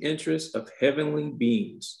unceasing interest of heavenly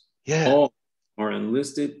beings, all are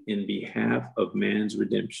enlisted in behalf of man's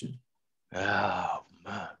redemption. Oh,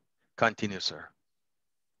 man. Continue, sir.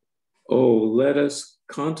 Oh, let us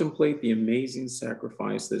contemplate the amazing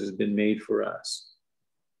sacrifice that has been made for us.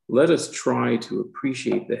 Let us try to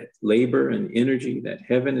appreciate the labor and energy that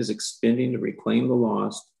heaven is expending to reclaim the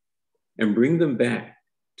lost and bring them back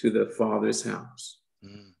to the Father's house.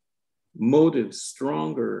 Motives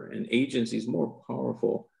stronger and agencies more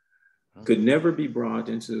powerful could never be brought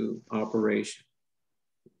into operation.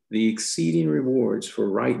 the exceeding rewards for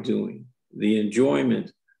right doing, the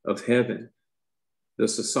enjoyment of heaven, the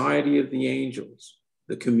society of the angels,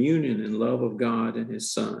 the communion and love of God and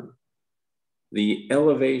his Son, the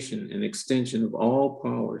elevation and extension of all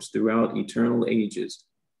powers throughout eternal ages.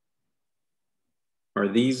 Are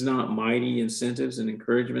these not mighty incentives and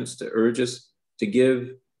encouragements to urge us to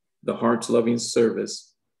give the heart's loving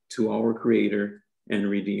service to our Creator and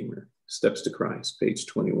Redeemer? Steps to Christ, page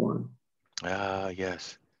 21. Ah,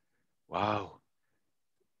 yes. Wow.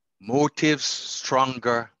 Motives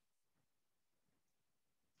stronger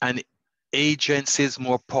and agencies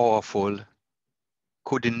more powerful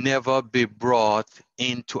could never be brought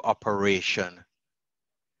into operation.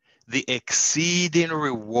 The exceeding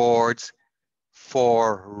rewards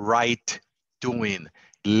for right doing,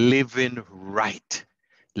 living right,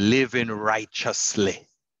 living righteously.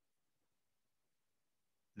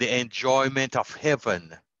 The enjoyment of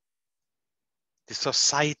heaven, the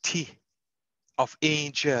society of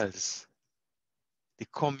angels, the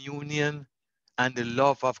communion and the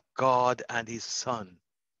love of God and his Son,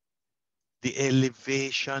 the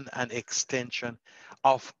elevation and extension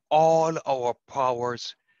of all our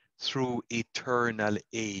powers through eternal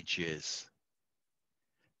ages.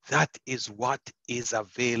 That is what is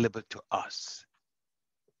available to us.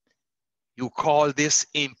 You call this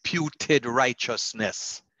imputed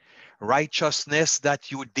righteousness. Righteousness that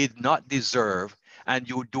you did not deserve and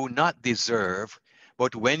you do not deserve.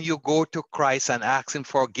 But when you go to Christ and ask him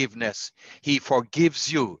forgiveness, he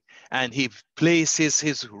forgives you and he places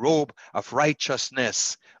his robe of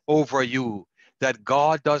righteousness over you, that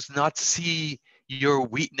God does not see your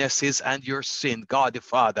weaknesses and your sin, God the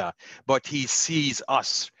Father, but he sees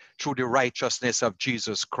us through the righteousness of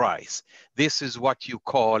Jesus Christ. This is what you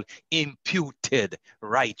call imputed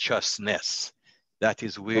righteousness. That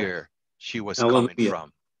is where she was coming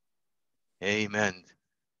from. Amen.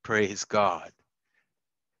 Praise God.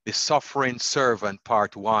 The Suffering Servant,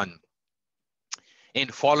 part 1. In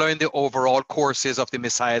following the overall courses of the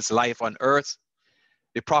Messiah's life on earth,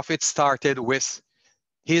 the prophet started with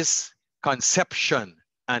his conception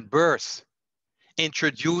and birth,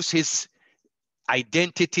 introduced his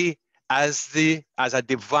identity as a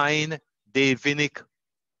divine Davidic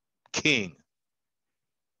king,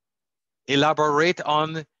 elaborate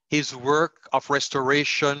on his work of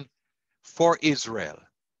restoration for Israel,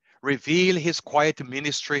 reveal his quiet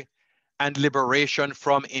ministry and liberation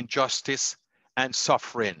from injustice and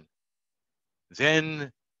suffering.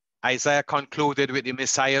 Then Isaiah concluded with the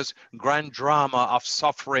Messiah's grand drama of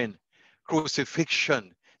suffering,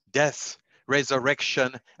 crucifixion, death,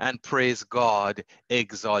 resurrection, and praise God,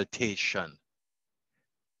 exaltation.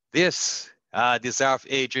 This, Desire of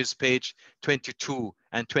Ages, page 22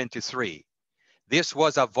 and 23. This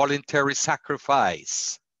was a voluntary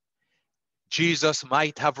sacrifice. Jesus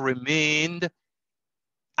might have remained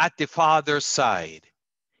at the Father's side.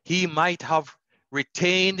 He might have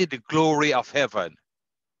retained the glory of heaven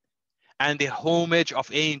and the homage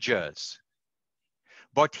of angels,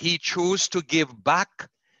 but he chose to give back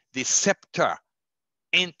the scepter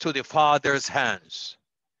into the Father's hands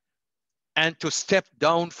and to step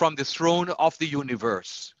down from the throne of the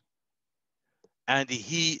universe, and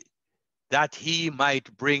that he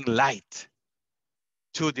might bring light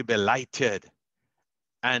to the belighted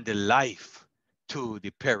and the life to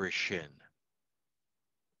the perishing.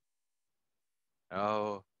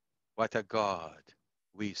 Oh, what a God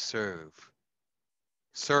we serve.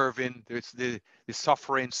 Serving, it's the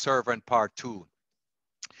Suffering Servant, part 2.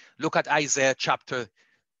 Look at Isaiah chapter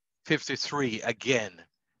 53 again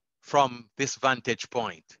from this vantage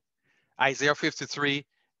point. Isaiah 53,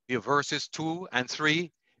 the verses 2 and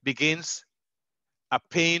 3 begins a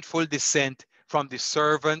painful descent from the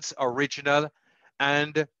servant's original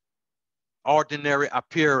and ordinary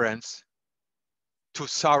appearance to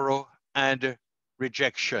sorrow and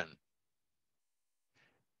rejection.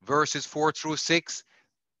 Verses 4 through 6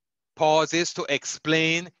 pauses to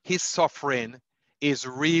explain his suffering is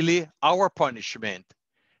really our punishment,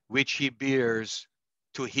 which he bears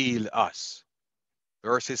to heal us.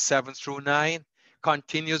 Verses 7 through 9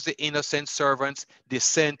 continues the innocent servant's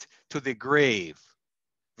descent to the grave.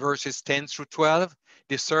 Verses 10 through 12,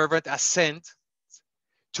 the servant ascends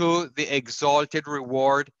to the exalted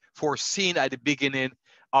reward foreseen at the beginning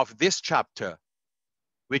of this chapter,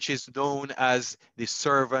 which is known as the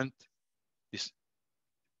suffering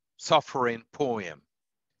poem.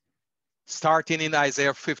 Starting in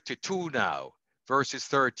Isaiah 52 now, verses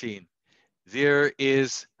 13, there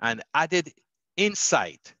is an added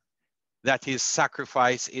insight that his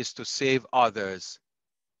sacrifice is to save others,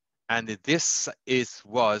 and this is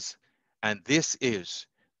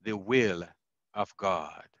the will of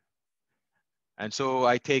God. And so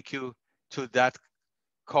I take you to that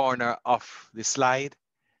corner of the slide,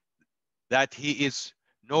 that he is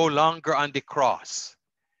no longer on the cross,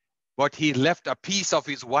 but he left a piece of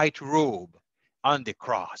his white robe on the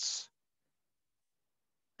cross.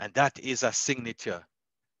 And that is a signature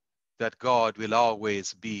that God will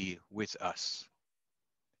always be with us.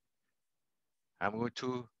 I'm going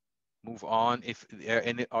to move on. If there are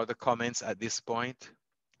any other comments at this point,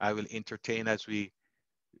 I will entertain as we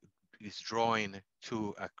is drawing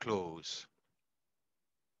to a close.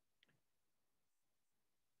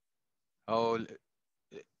 Oh,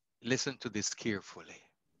 listen to this carefully.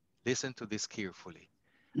 Listen to this carefully.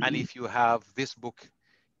 And if you have this book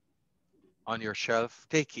on your shelf,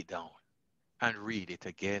 take it down and read it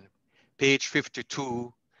again. Page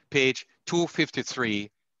 52, page 253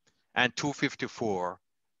 and 254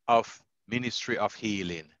 of Ministry of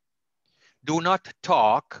Healing. Do not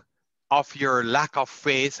talk of your lack of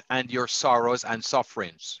faith and your sorrows and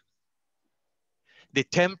sufferings. The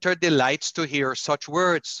tempter delights to hear such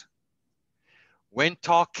words. When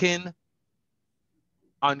talking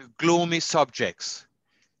on gloomy subjects,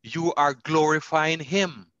 you are glorifying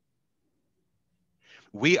him.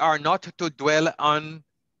 We are not to dwell on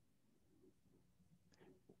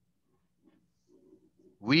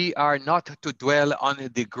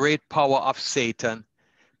the great power of Satan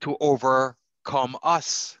to overcome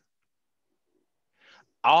us.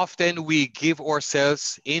 Often we give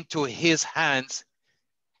ourselves into his hands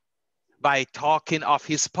by talking of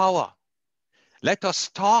his power. Let us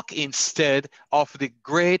talk instead of the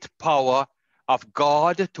great power of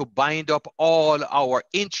God to bind up all our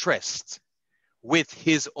interests with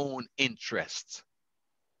his own interests.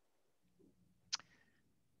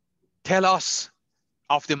 Tell us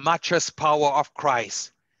of the matchless power of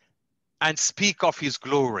Christ and speak of his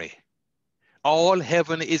glory. All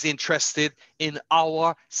heaven is interested in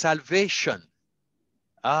our salvation.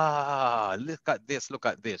 Look at this, look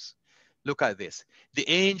at this. Look at this. The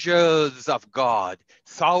angels of God,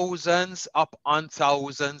 thousands upon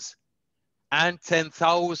thousands, and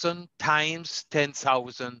 10,000 times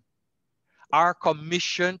 10,000, are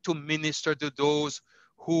commissioned to minister to those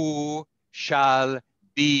who shall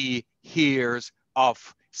be heirs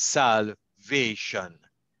of salvation.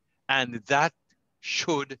 And that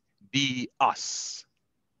should be us.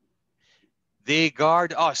 They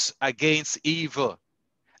guard us against evil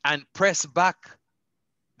and press back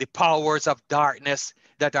the powers of darkness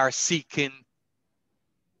that are seeking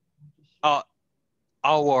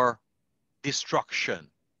our destruction.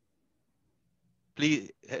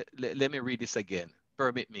 Please, let me read this again.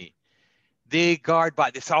 Permit me. They guard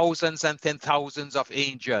by the thousands and 10,000s of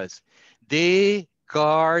angels. They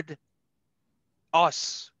guard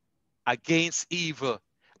us against evil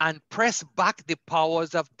and press back the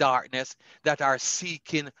powers of darkness that are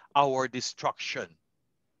seeking our destruction.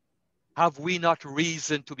 Have we not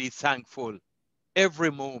reason to be thankful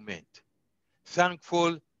every moment?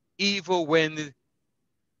 Thankful even when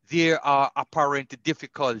there are apparent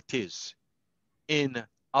difficulties in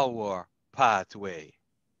our pathway.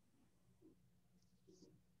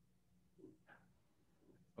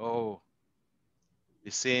 Oh,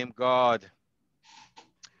 the same God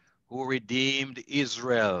who redeemed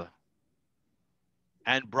Israel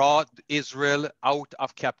and brought Israel out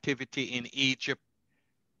of captivity in Egypt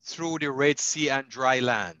through the Red Sea and dry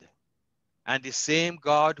land, and the same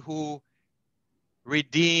God who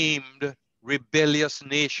redeemed rebellious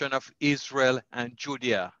nation of Israel and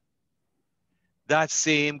Judea, that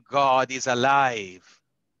same God is alive,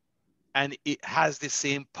 and it has the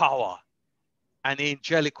same power, an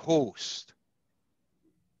angelic host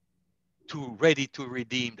ready to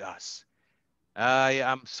redeem us. I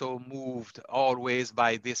am so moved always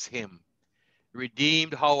by this hymn.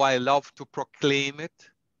 Redeemed, how I love to proclaim it.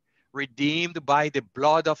 Redeemed by the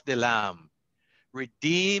blood of the Lamb.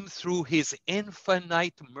 Redeemed through his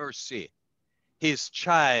infinite mercy. His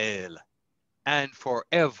child, and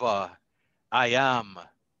forever I am.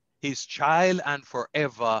 His child, and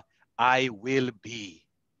forever I will be.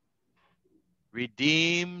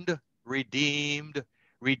 Redeemed, redeemed,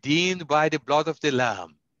 redeemed by the blood of the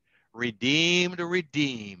Lamb. Redeemed,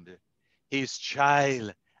 redeemed, his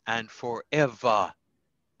child, and forever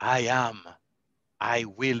I am, I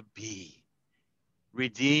will be.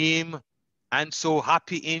 Redeemed, and so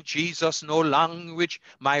happy in Jesus, no language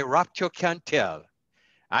my rapture can tell.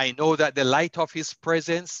 I know that the light of his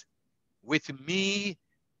presence with me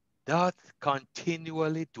doth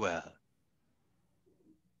continually dwell.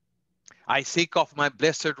 I think of my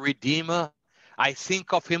blessed Redeemer. I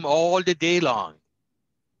think of him all the day long.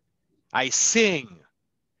 I sing,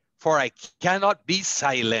 for I cannot be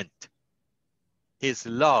silent. His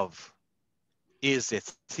love is the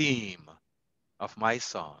theme of my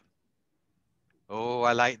song. Oh,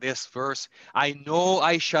 I like this verse. I know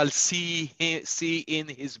I shall see in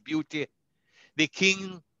his beauty the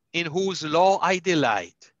King in whose law I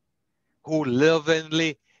delight, who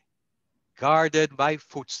lovingly guarded my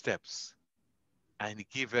footsteps and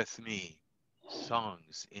giveth me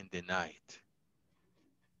songs in the night.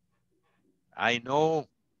 I know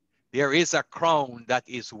there is a crown that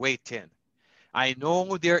is waiting. I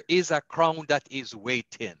know there is a crown that is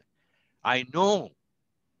waiting. I know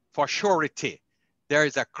for surety there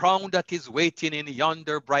is a crown that is waiting in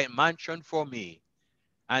yonder bright mansion for me.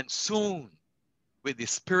 And soon, with the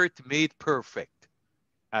Spirit made perfect,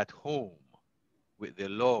 at home with the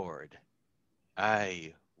Lord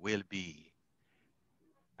I will be.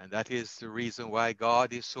 And that is the reason why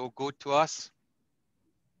God is so good to us.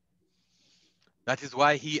 That is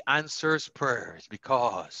why he answers prayers,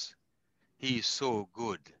 because he is so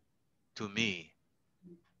good to me.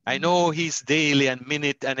 I know he's daily and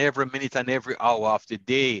minute and every hour of the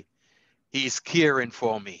day. He's caring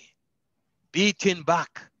for me, beating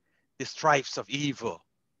back the stripes of evil.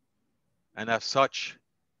 And as such,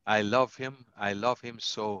 I love him. I love him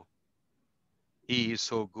so. He is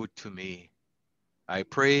so good to me. I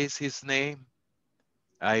praise his name.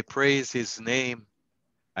 I praise his name.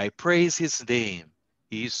 I praise his name.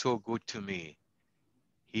 He is so good to me.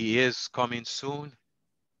 He is coming soon.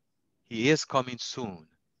 He is coming soon.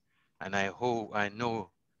 And I hope, I know,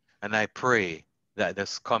 and I pray that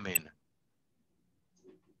this coming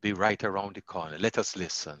be right around the corner. Let us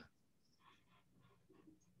listen.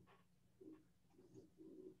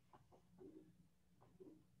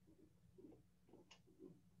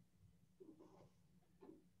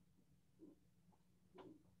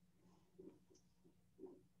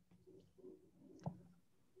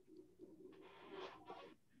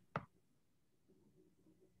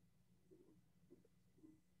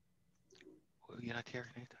 You're not hearing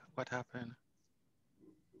it? What happened?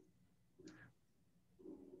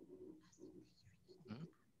 Hmm?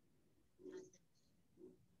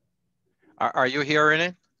 Are you hearing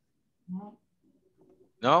it?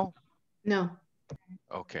 No? No.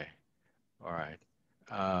 Okay. All right.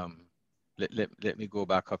 Let me go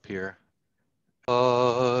back up here.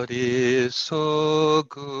 God is so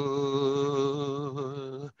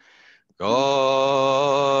good.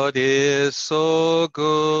 God is so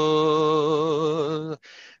good.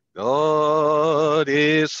 God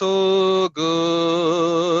is so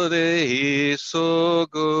good. He's so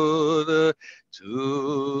good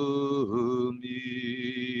to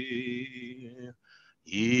me.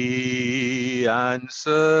 He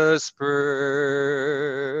answers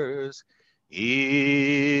prayers.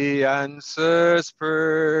 He answers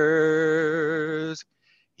prayers.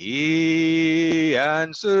 He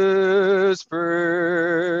answers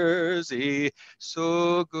prayers. He's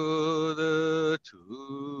so good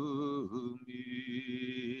to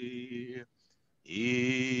me.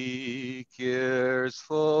 He cares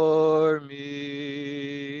for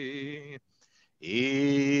me.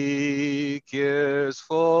 He cares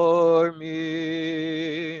for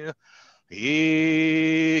me.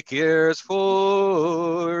 He cares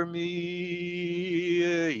for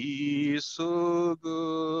me. He's so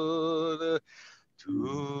good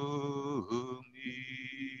to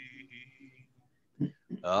me.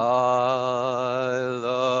 I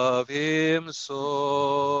love him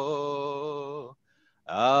so.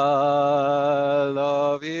 I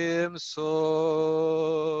love him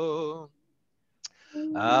so.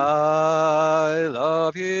 I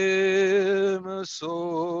love him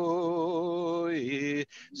so. He's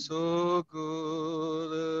so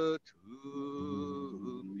good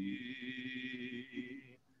to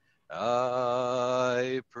me.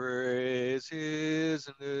 I praise his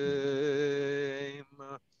name.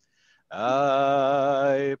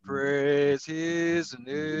 I praise his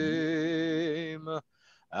name.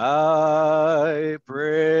 I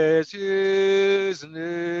praise his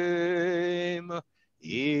name.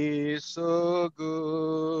 He's so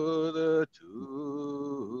good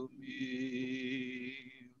to me.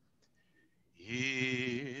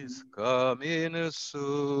 He's coming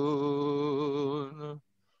soon.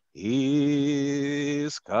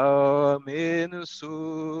 He's coming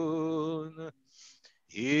soon.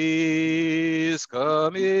 He's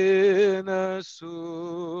coming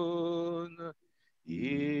soon.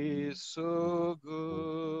 He's so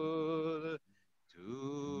good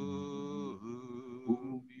to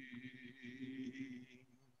me.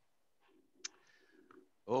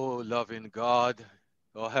 Oh, loving God,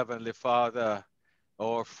 oh Heavenly Father,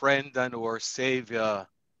 our friend and our Savior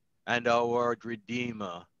and our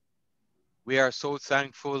Redeemer, we are so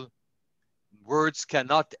thankful Words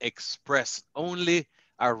cannot express. Only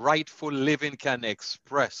a rightful living can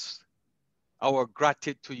express our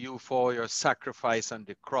gratitude to you for your sacrifice on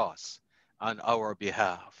the cross on our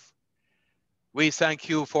behalf. We thank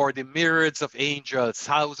you for the myriads of angels,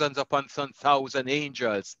 thousands upon thousand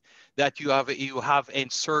angels that you have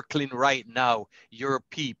encircling right now your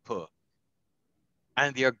people,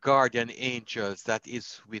 and your guardian angels that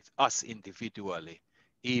is with us individually,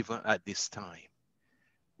 even at this time.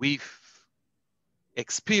 We've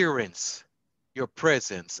experienced your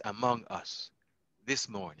presence among us this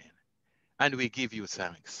morning, and we give you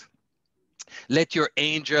thanks. Let your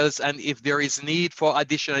angels, and if there is need for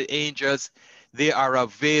additional angels, they are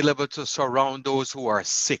available to surround those who are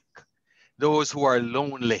sick, those who are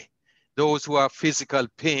lonely, those who have physical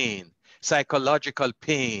pain, psychological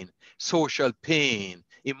pain, social pain,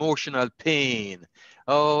 emotional pain.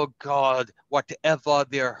 Oh God, whatever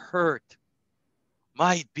their hurt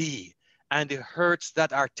might be, and the hurts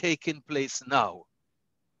that are taking place now,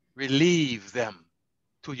 relieve them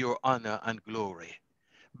to your honor and glory.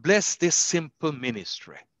 Bless this simple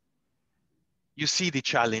ministry. You see the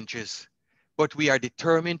challenges, but we are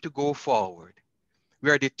determined to go forward.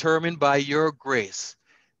 We are determined by your grace,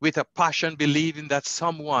 with a passion, believing that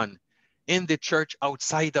someone in the church,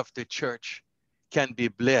 outside of the church, can be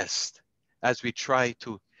blessed as we try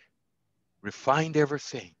to refine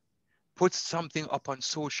everything, put something up on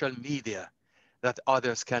social media that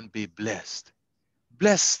others can be blessed.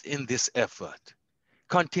 Blessed in this effort.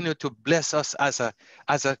 Continue to bless us as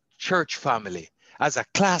a church family, as a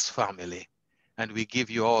class family. And we give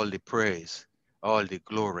you all the praise, all the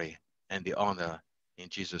glory, and the honor. In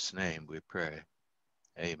Jesus' name we pray.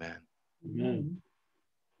 Amen. Amen.